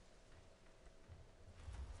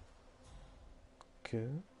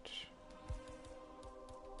 Good.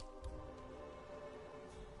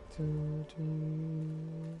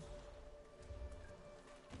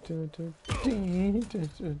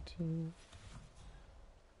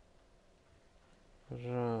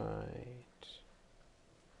 Right.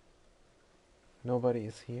 Nobody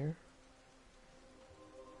is here.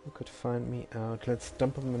 Who could find me out? Let's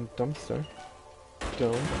dump him in the dumpster.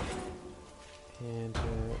 Dump. And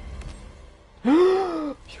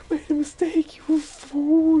you made a mistake, you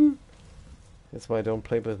fool! That's why I don't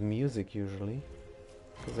play with music usually.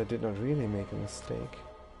 Because I did not really make a mistake.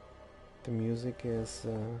 The music is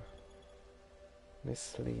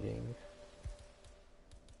misleading.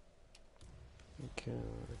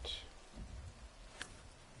 Good.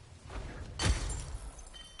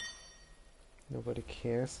 Nobody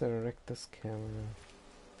cares that I wrecked this camera.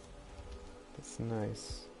 That's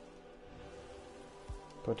nice.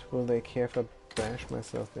 But will they care if I bash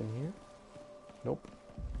myself in here? Nope.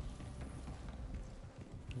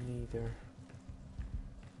 Neither.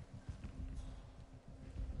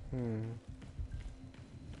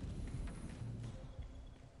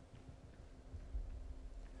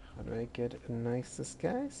 How do I get a nice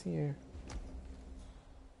disguise here?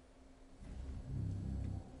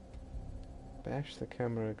 Bash the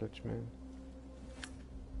camera, Glitchman.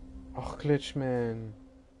 Oh, Glitchman!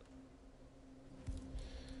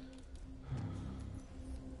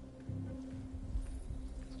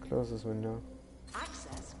 Let's close this window.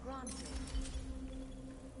 Access granted.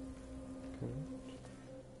 Good.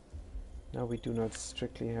 Now we do not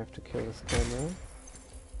strictly have to kill this camera.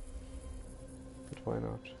 But why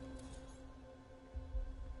not?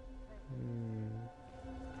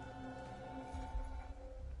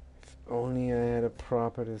 If only I had a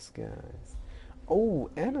proper disguise. Oh,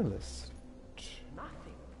 analyst.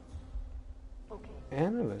 Nothing. Okay.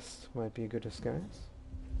 Analyst might be a good disguise.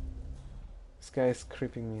 This guy is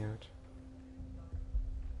creeping me out.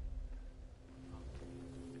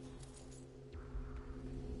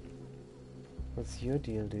 What's your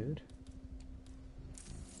deal, dude?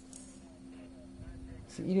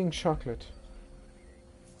 Is he eating chocolate?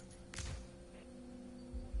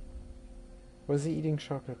 Was he eating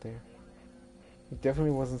chocolate there? He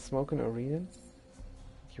definitely wasn't smoking or reading.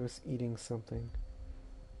 He was eating something.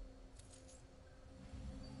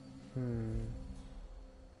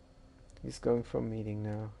 He's going for a meeting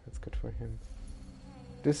now. That's good for him.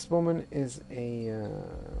 This woman is a,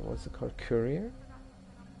 what's it called? Courier?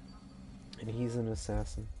 And he's an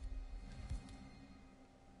assassin.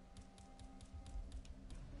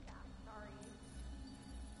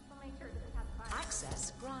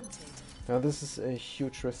 Access granted. Now this is a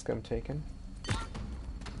huge risk I'm taking.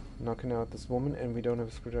 Knocking out this woman, and we don't have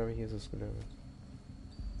a screwdriver. He has a screwdriver.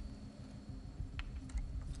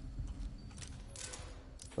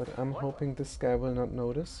 But I'm hoping this guy will not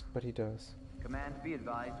notice, but he does. Command, be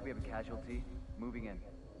advised, we have a casualty. Moving in.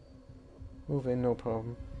 Move in, no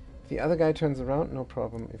problem. If the other guy turns around, no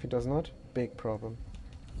problem. If he does not, big problem.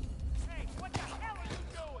 Hey, what the hell are you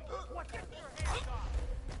doing? What? Get your hands off!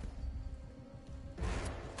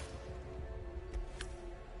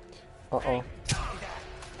 Uh-oh.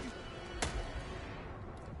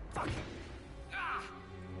 Like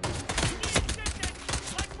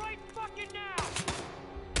right fucking now!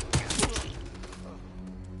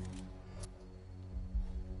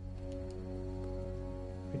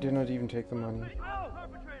 We did not even take the money. Oh,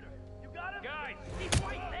 perpetrator! You got him? Guys, he's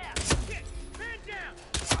right there! Shit! Man down!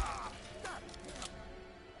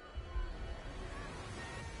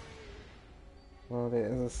 Well,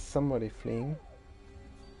 there is somebody fleeing.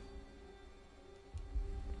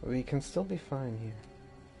 We can still be fine here.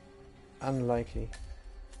 Unlikely.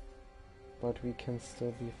 But we can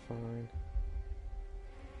still be fine.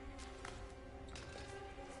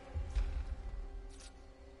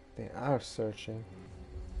 They are searching.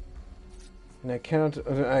 And I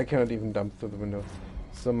cannot even dump through the window.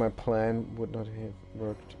 So my plan would not have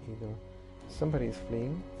worked either. Somebody is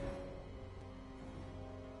fleeing.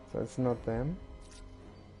 So it's not them.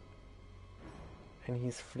 And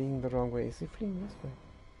he's fleeing the wrong way. Is he fleeing this way?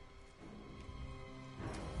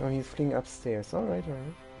 No, he's fleeing upstairs. Alright,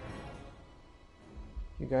 alright.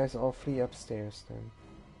 You guys all flee upstairs then.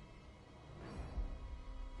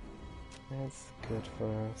 That's good for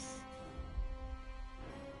us.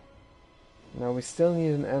 Now we still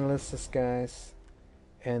need an analyst disguise,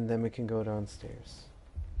 and then we can go downstairs.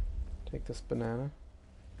 Take this banana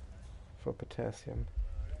for potassium.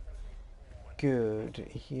 Good.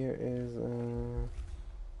 Here is a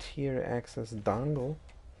tier access dongle.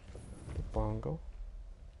 The bongo.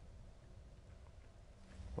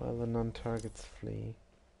 While the non-targets flee.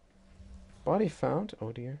 Body found?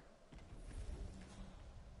 Oh dear.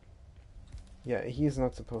 Yeah, he is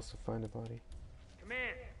not supposed to find a body.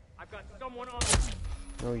 Command, I've got someone on.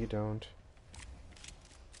 No, you don't.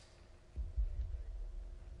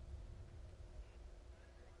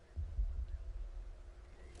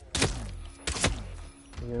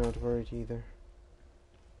 You're not worried either.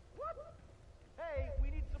 What? Hey,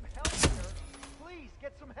 we need some help here. Please,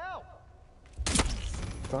 get some help.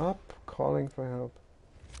 Stop calling for help.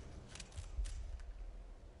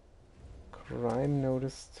 Crime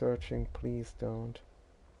notice searching, please don't.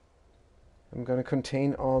 I'm gonna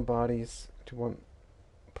contain all bodies to one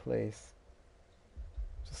place.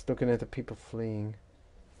 Just looking at the people fleeing.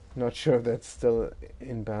 Not sure if that's still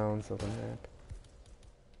in bounds of the map.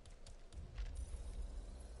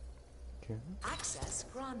 Okay. Access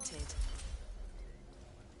granted.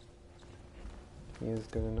 Here's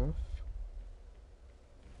good enough.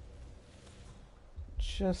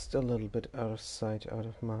 Just a little bit out of sight, out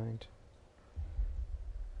of mind.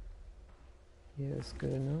 Here's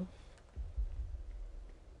good enough.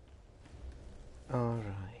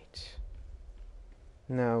 Alright.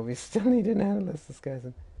 Now we still need an analyst, this guy's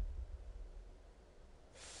in.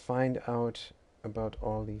 Find out about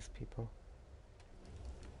all these people.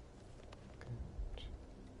 Good.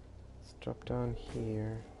 Let's drop down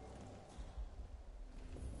here.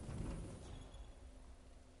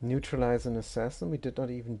 Neutralize an assassin we did not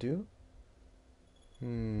even do?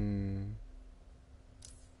 Good.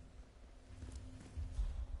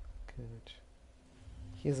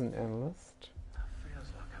 Here's an analyst.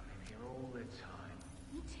 Feels like I'm in here all the time.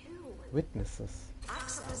 Me too. Witnesses.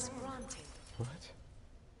 Access granted. What?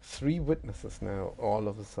 3 witnesses now, all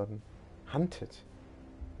of a sudden. Hunted.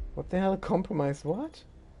 What the hell? Compromise what?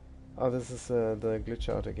 Oh, this is the glitch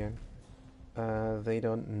out again. They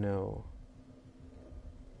don't know.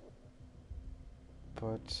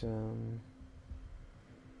 But,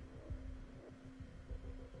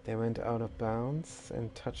 they went out of bounds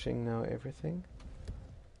and touching now everything.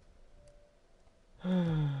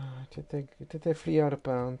 Did they flee out of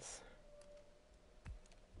bounds?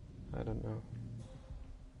 I don't know.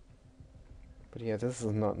 But yeah, this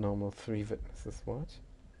is not normal. 3 witnesses. What?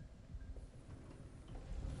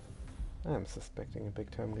 I'm suspecting a big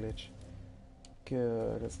time glitch.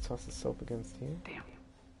 Good. Let's toss the soap against here. Damn.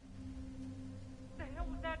 The hell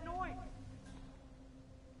was that noise?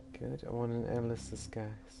 Good. I want an endless disguise.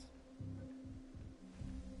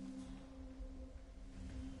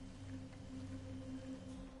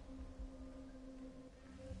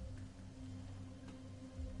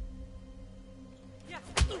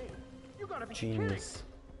 You gotta be Genius.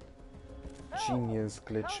 kidding. Genius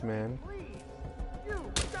glitch Help me, man. please. You,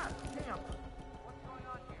 god damn. What's going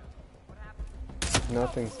on here? What happened?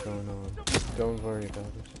 Nothing's going on. Don't worry about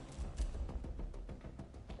it.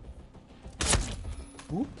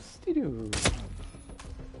 Whoops-de-doo.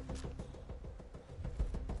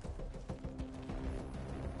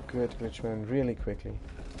 Good glitchman, really quickly.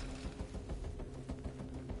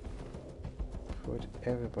 Put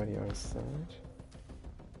everybody outside.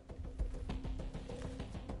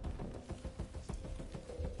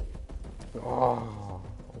 Oh,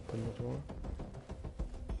 open the door.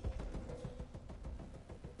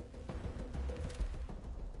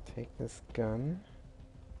 Take this gun.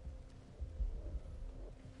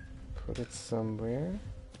 Put it somewhere.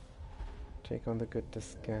 Take on the good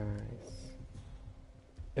disguise.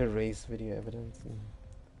 Erase video evidence.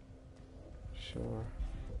 Sure.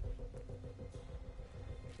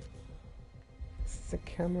 Is the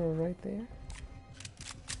camera right there?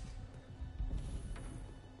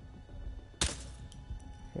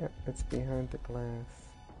 Yep, it's behind the glass.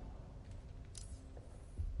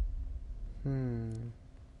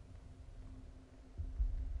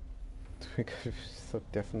 We're so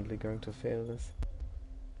definitely going to fail this.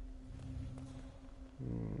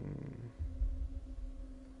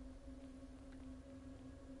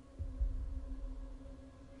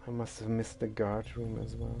 I must have missed the guard room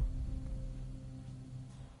as well.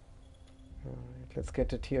 Alright, let's get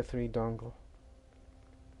to tier 3 dongle.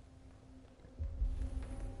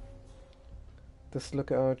 This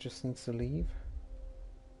lookout just needs to leave.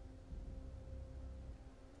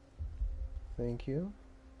 Thank you.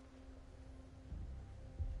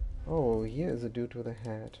 Oh, here is a dude with a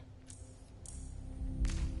hat.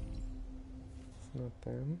 It's not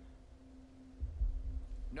them.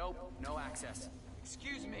 Nope, no access.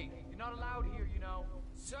 Excuse me, you're not allowed here, you know.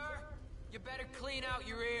 Sir, you better clean out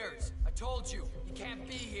your ears. I told you, you can't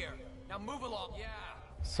be here. Now move along. Yeah.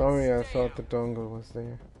 Sorry, I thought the dongle was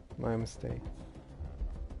there. My mistake.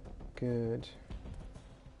 Good.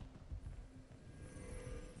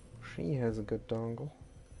 She has a good dongle.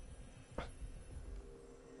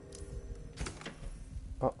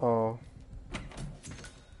 Uh-oh.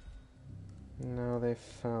 Now they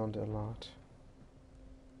found a lot.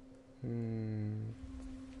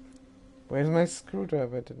 Where's my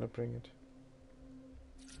screwdriver? I did not bring it.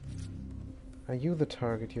 Are you the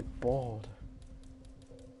target? You're bald.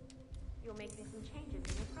 You're making some changes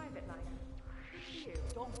in your private life. You.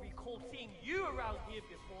 Don't recall seeing you around here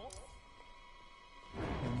before.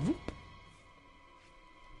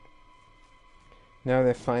 Now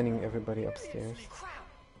they're finding everybody upstairs.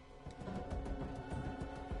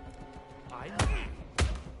 I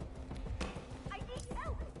need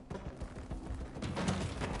help.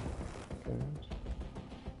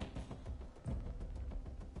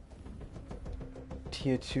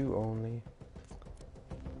 tier 2 only.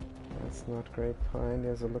 That's not great. Fine,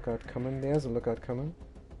 there's a lookout coming. There's a lookout coming.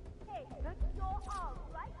 Hey, that's your arm,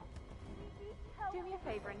 right? Do me a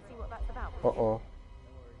favor and see what that's about. Uh-oh.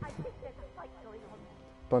 I think there's a fight going on.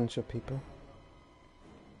 Bunch of people.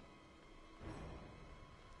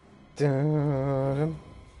 Dun.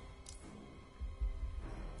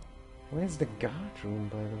 Where's the guard room,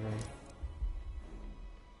 by the way?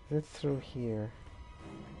 Is it through here?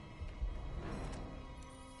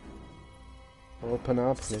 Open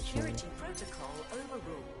up, Glitchgrind. Security protocol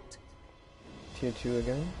overruled. Tier 2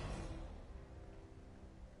 again?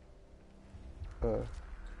 Damn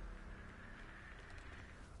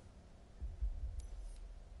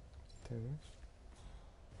it.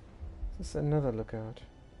 Is this another lookout?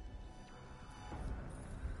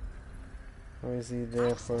 Or is he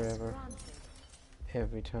there forever?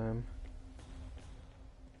 Every time?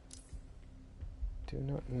 Do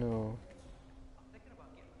not know.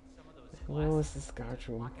 Where was this guard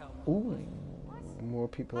room? Ooh, more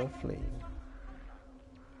people are fleeing.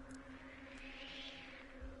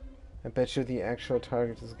 I bet you the actual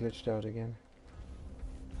target is glitched out again.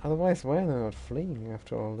 Otherwise, why are they not fleeing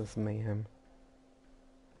after all this mayhem?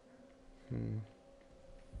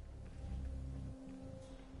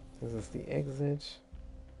 This is the exit.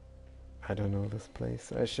 I don't know this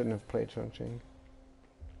place. I shouldn't have played Chongqing.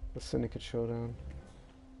 The Syndicate Showdown.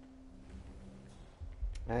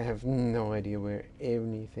 I have no idea where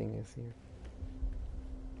anything is here.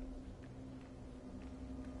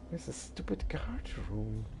 Where's the stupid guard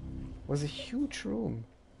room? It was a huge room.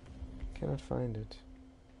 Cannot find it.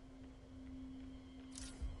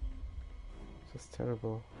 Just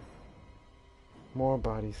terrible. More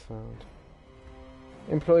bodies found.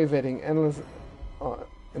 Employee vetting,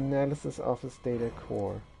 analysis office data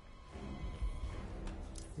core.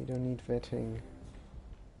 We don't need vetting.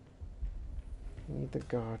 We need the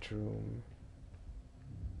guard room.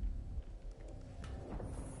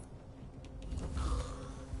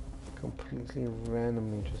 Completely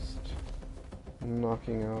randomly just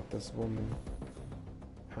knocking out this woman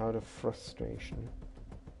out of frustration.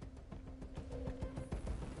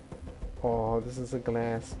 Oh, this is a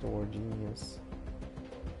glass door, genius.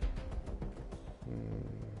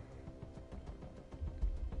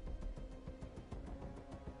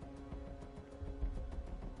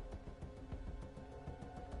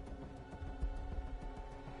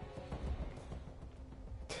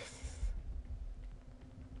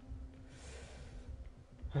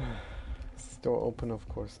 Is the door open? Of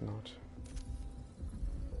course not.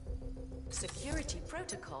 Security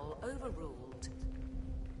protocol overruled.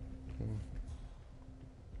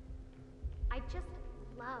 I just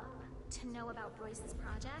love to know about Royce's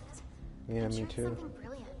project. Yeah, I'm me sure it's too. something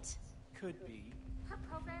brilliant. Could be. Her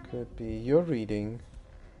programming Could be. You're reading.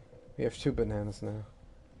 We have 2 bananas now.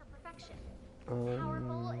 for perfection.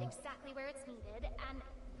 Powerful, exactly where it's needed, and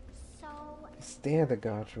so Is there the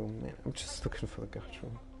guard room? Man, I'm just looking for the guard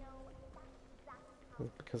room.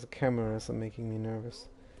 Because the cameras are making me nervous.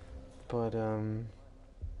 But,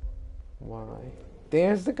 why?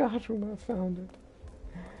 There's the guard room, I found it.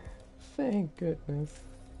 Thank goodness.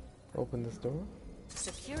 Open this door.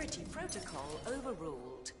 Security protocol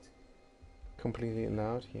overruled. Completely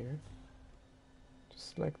allowed here.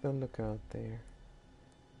 Just like the lookout there.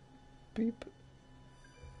 Beep.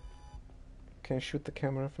 Can I shoot the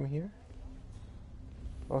camera from here?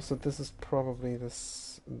 Also, this is probably the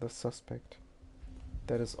suspect.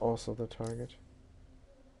 That is also the target.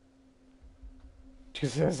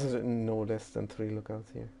 Because there's no less than 3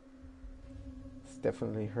 lookouts here. It's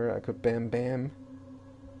definitely her. I could bam bam.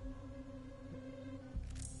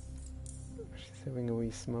 She's having a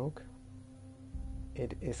wee smoke.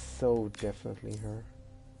 It is so definitely her.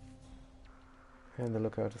 And the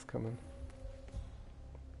lookout is coming.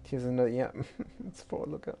 Here's another. Yeah, it's 4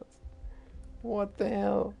 lookouts. What the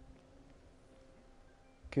hell?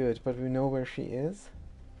 Good, but we know where she is.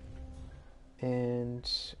 And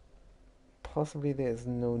possibly there is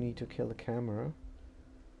no need to kill the camera.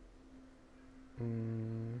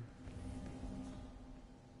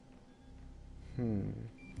 We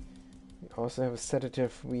also have a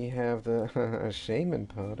sedative. We have the shaman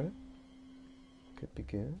powder. Could be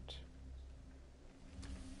good.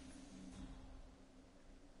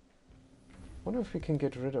 Wonder if we can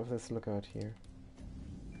get rid of this lookout here.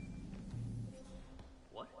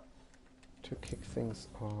 What? To kick things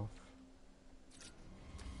off.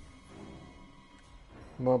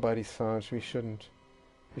 More bodies found. We shouldn't.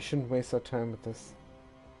 We shouldn't waste our time with this.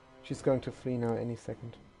 She's going to flee now any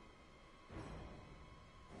second.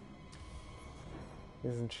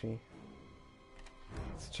 Isn't she?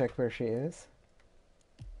 Let's check where she is.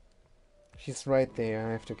 She's right there.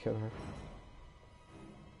 I have to kill her.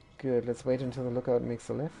 Good. Let's wait until the lookout makes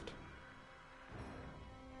a left.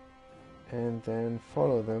 And then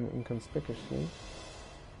follow them inconspicuously.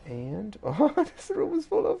 And... oh, this room is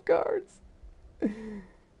full of guards!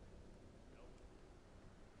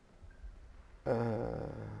 Let's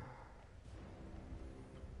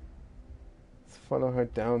follow her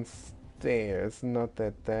downstairs. Not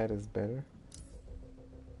that that is better.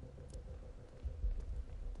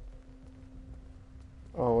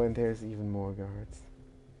 Oh, and there's even more guards.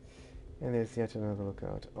 And there's yet another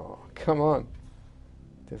lookout. Oh, come on!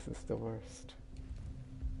 This is the worst.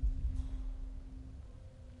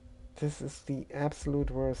 This is the absolute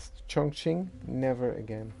worst. Chongqing, never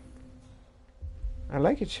again. I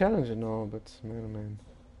like a challenge and all, but man oh man.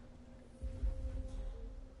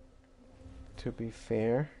 To be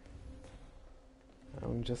fair,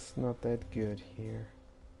 I'm just not that good here.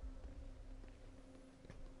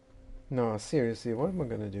 No, seriously, what am I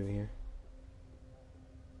gonna do here?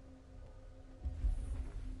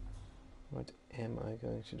 What am I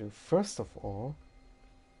going to do? First of all,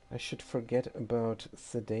 I should forget about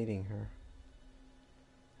sedating her.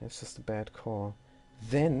 That's just a bad call.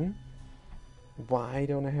 Then, why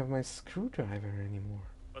don't I have my screwdriver anymore?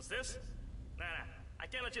 What's this? Nah, I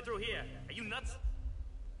can't let you through here. Are you nuts?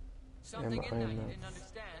 Something Am in I there you nuts? didn't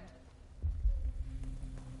understand.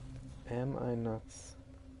 Am I nuts?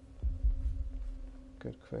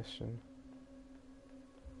 Good question.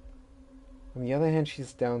 On the other hand,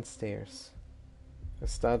 she's downstairs. I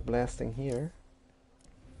start blasting here.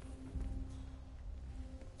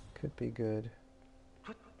 Could be good.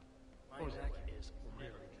 My neck is really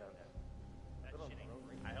tense.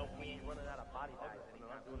 I hope we ain't running out of body bags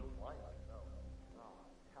anytime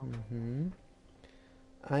soon.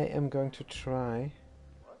 I am going to try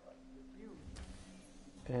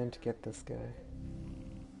and get this guy.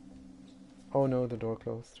 Oh no, the door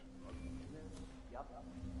closed.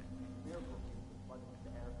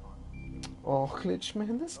 Oh, Glitch,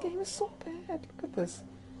 man, this game is so bad. Look at this.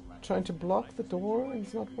 Trying to block the door and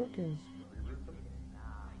it's not working.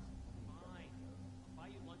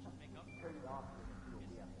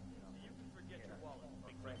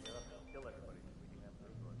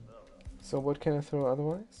 So what can I throw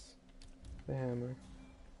otherwise? The hammer.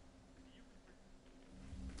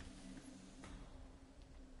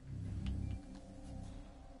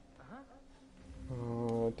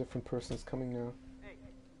 Oh, a different person's coming now. Hey,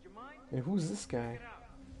 would you mind? And who's this guy? Get out.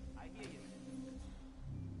 I hear you.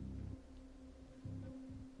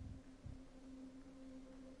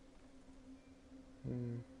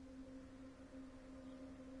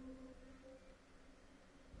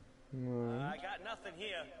 I got nothing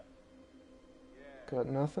here. Got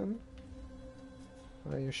nothing?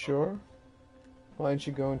 Are you sure? Why don't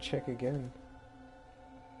you go and check again?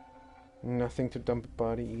 Nothing to dump a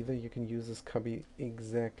body either. You can use this cubby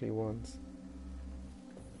exactly once.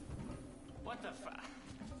 What the fuck?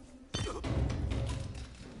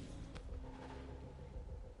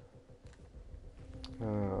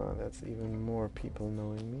 Ah, that's even more people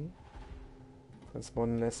knowing me. That's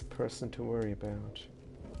one less person to worry about.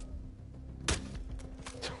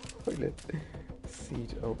 Toilet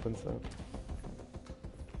seat opens up.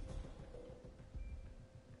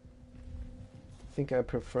 I think I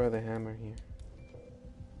prefer the hammer here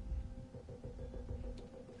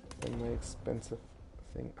than my expensive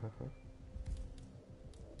thing.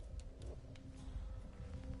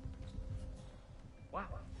 Wow.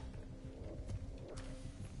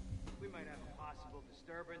 We might have a possible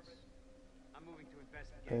disturbance. I'm moving to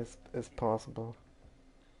investigate. As possible.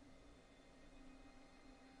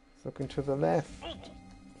 Looking to the left.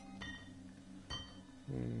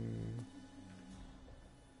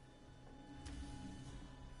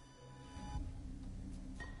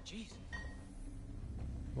 Jeez.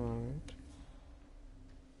 Right.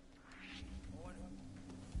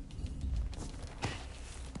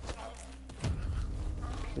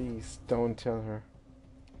 Please don't tell her.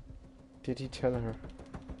 Did he tell her?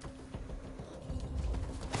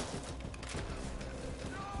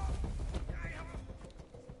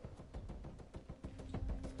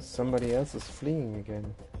 Somebody else is fleeing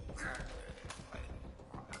again.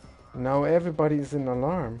 Now everybody's in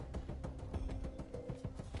alarm.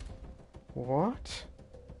 What?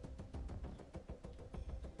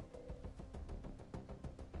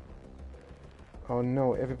 Oh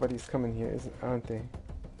no, everybody's coming here, aren't they? I'm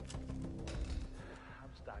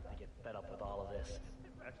starting to get fed up with all of this.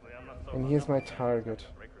 Actually, I'm not so And here's my target.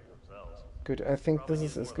 Good, I think this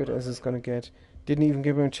is as good as it's gonna get. Didn't even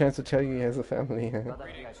give him a chance to tell you he has a family. Thing.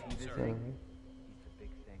 He's the big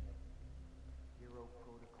thing. Hero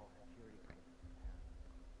protocol security.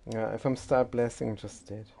 Yeah, if I'm start blasting, I'm just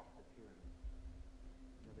dead.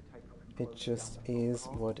 It just is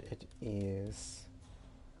what it is.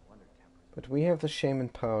 But we have the shaman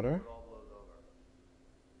powder.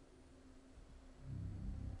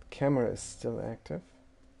 The camera is still active.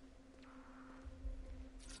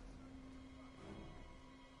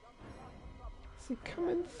 Is he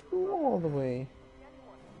coming through all the way?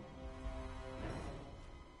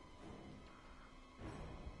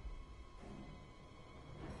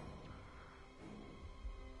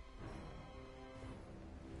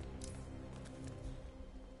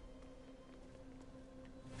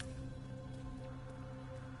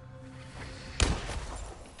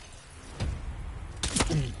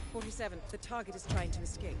 The target is trying to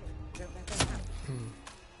escape. Don't let that happen.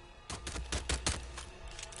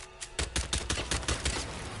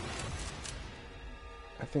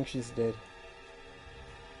 I think she's dead.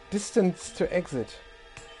 Distance to exit.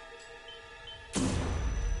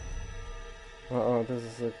 Uh-oh, this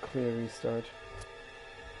is a clear restart.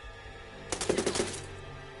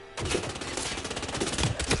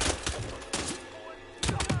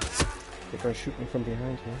 They're gonna shoot me from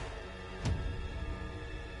behind here.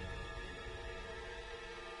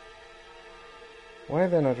 Why are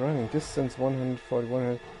they not running? Distance 140,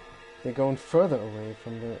 100. They're going further away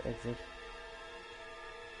from the exit.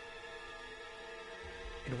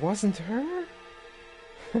 It wasn't her?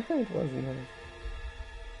 It wasn't her.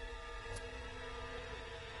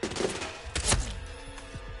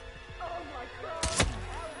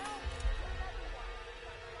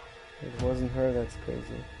 It wasn't her, that's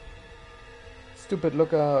crazy. Stupid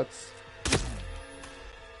lookouts.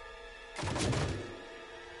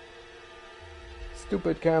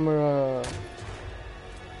 Stupid camera.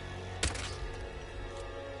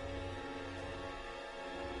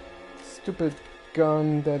 Stupid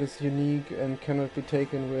gun that is unique and cannot be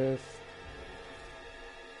taken with.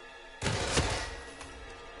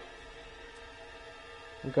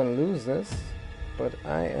 We're gonna lose this, but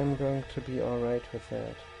I am going to be alright with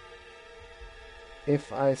that.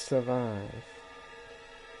 If I survive.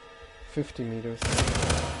 50 meters.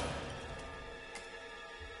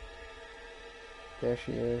 There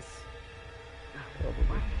she is.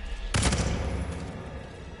 Probably.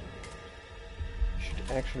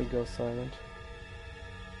 Should actually go silent.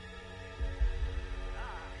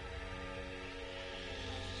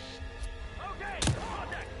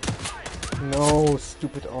 No,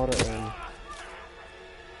 stupid auto aim.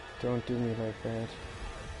 Don't do me like that.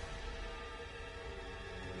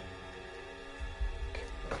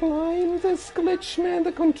 Climb this glitch, man.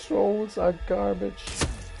 The controls are garbage.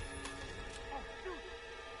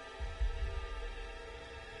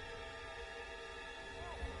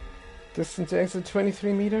 Distance to exit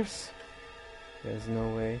 23 meters? There's no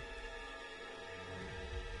way.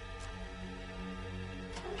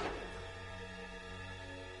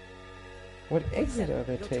 What exit are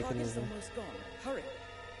they taking even? Hurry.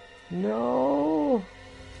 No!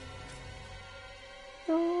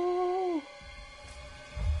 No!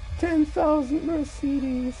 10,000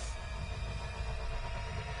 Mercedes!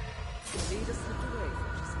 The leader slipped away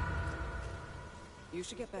for just a second. You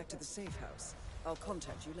should get back to the safe house. I'll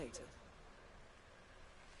contact you later.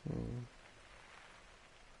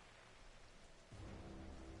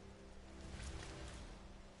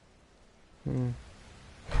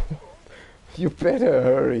 You better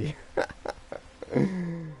hurry.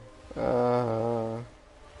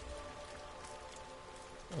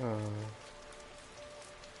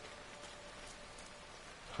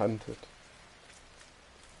 Hunted.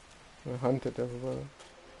 We're hunted as well.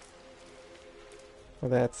 Well,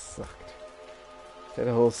 that sucked. That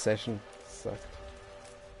whole session sucked.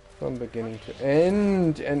 From beginning to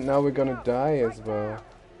end. And now we're gonna die as well.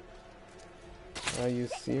 Are you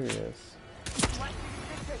serious?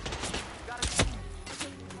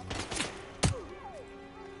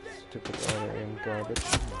 Stupid auto aim garbage.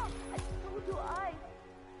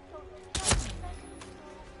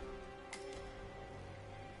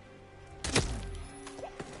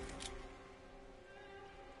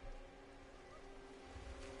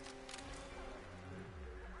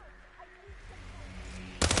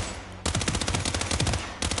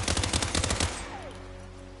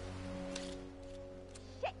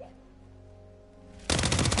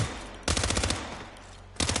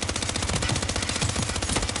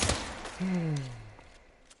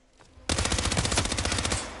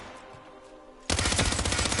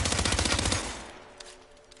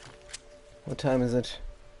 What time is it?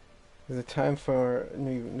 Is it time for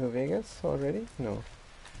New Vegas already? No.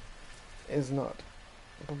 It's not.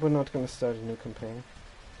 But we're not going to start a new campaign.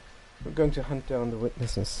 We're going to hunt down the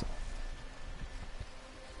witnesses.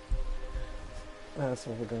 That's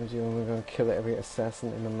what we're gonna do. We're gonna kill every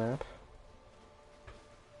assassin in the map.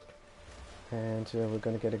 And we're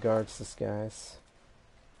gonna get a guard's disguise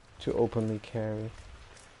to openly carry.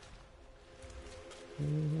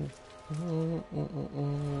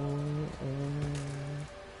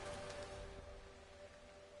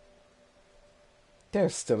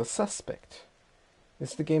 There's still a suspect.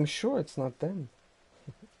 Is the game sure it's not them?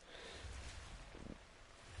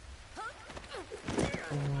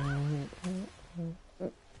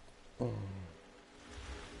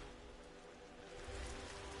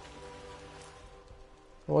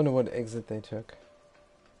 I wonder what exit they took.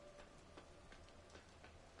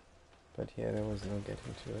 But yeah, there was no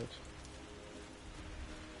getting to it.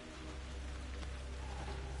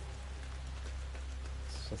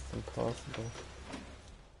 It's just impossible.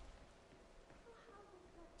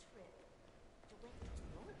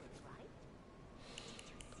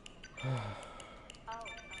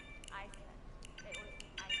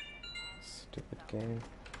 Stupid game.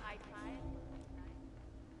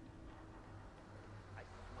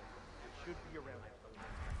 Should be around.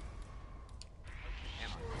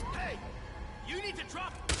 Hey! You need to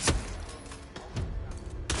drop.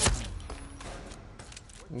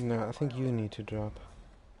 No, I think you need to drop.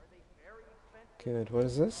 Good. What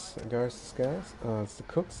is this? A guard's disguise? Oh, it's the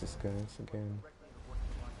cook's disguise again.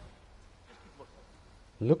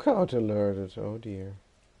 Lookout alerted. Oh dear.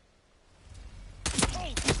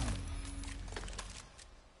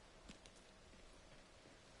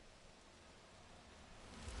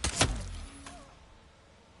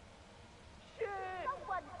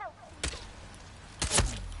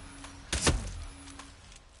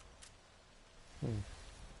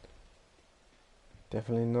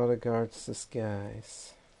 Definitely not a guard's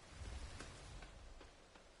disguise.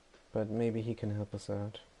 But maybe he can help us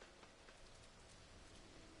out.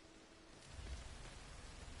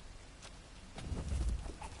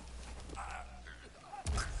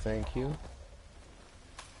 Thank you.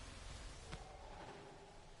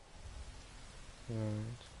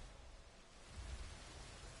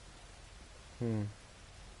 Right.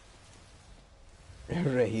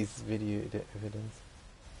 Erase video evidence.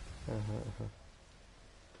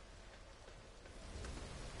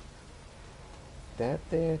 That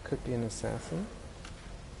there could be an assassin.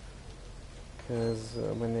 Because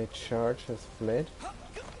when they charge has fled.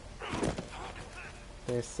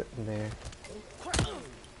 They're sitting there.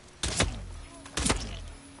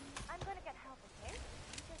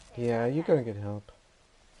 Yeah, you're gonna get help.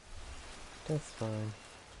 That's fine.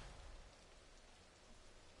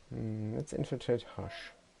 Let's infiltrate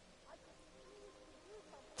Hush.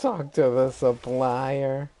 Talk to the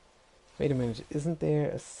supplier. Wait a minute, isn't there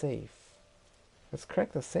a safe? Let's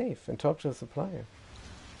crack the safe and talk to the supplier.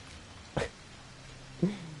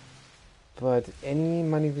 But any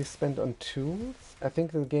money we spend on tools? I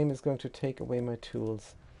think the game is going to take away my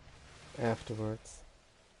tools afterwards.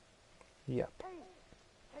 Yep.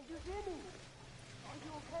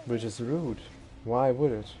 Which is rude. Why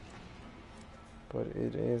would it? But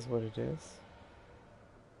it is what it is.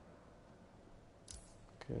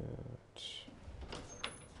 Good.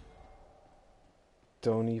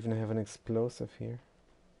 Don't even have an explosive here.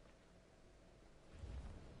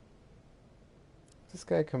 Is this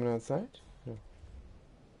guy coming outside? No.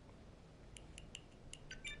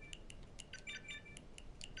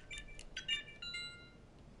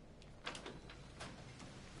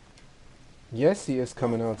 Yes, he is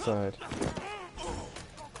coming outside.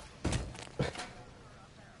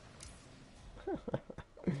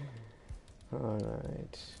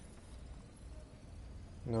 Alright.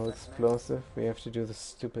 No explosive. We have to do the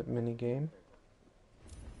stupid mini game.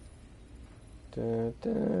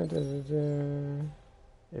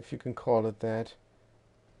 If you can call it that.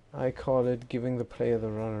 I call it giving the player the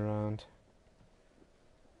runaround.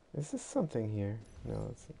 Is this something here? No,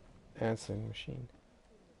 it's an answering machine.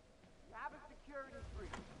 Have a security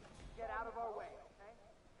breach. Get out of our way, okay?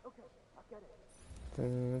 Okay, I'll get it.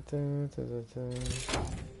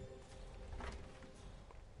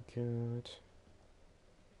 Good.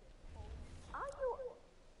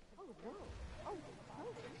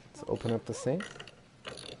 Let's open up the safe.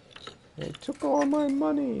 They took all my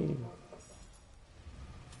money.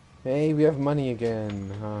 Hey, we have money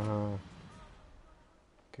again. Haha.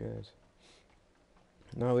 Good.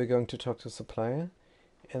 Now we're going to talk to supplier,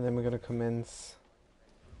 and then we're going to commence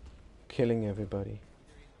killing everybody.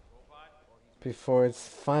 Before it's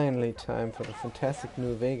finally time for the fantastic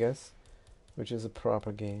New Vegas, which is a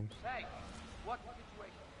proper game. Hey, what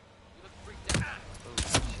situation? You look freaked out. Oh,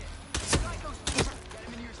 shit. Get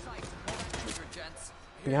him in your sights. Hold that trigger, gents.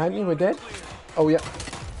 Behind me, we're dead? Oh, yeah.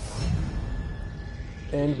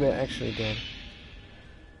 And we're actually dead.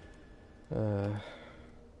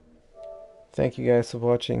 Thank you guys for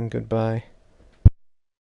watching. Goodbye.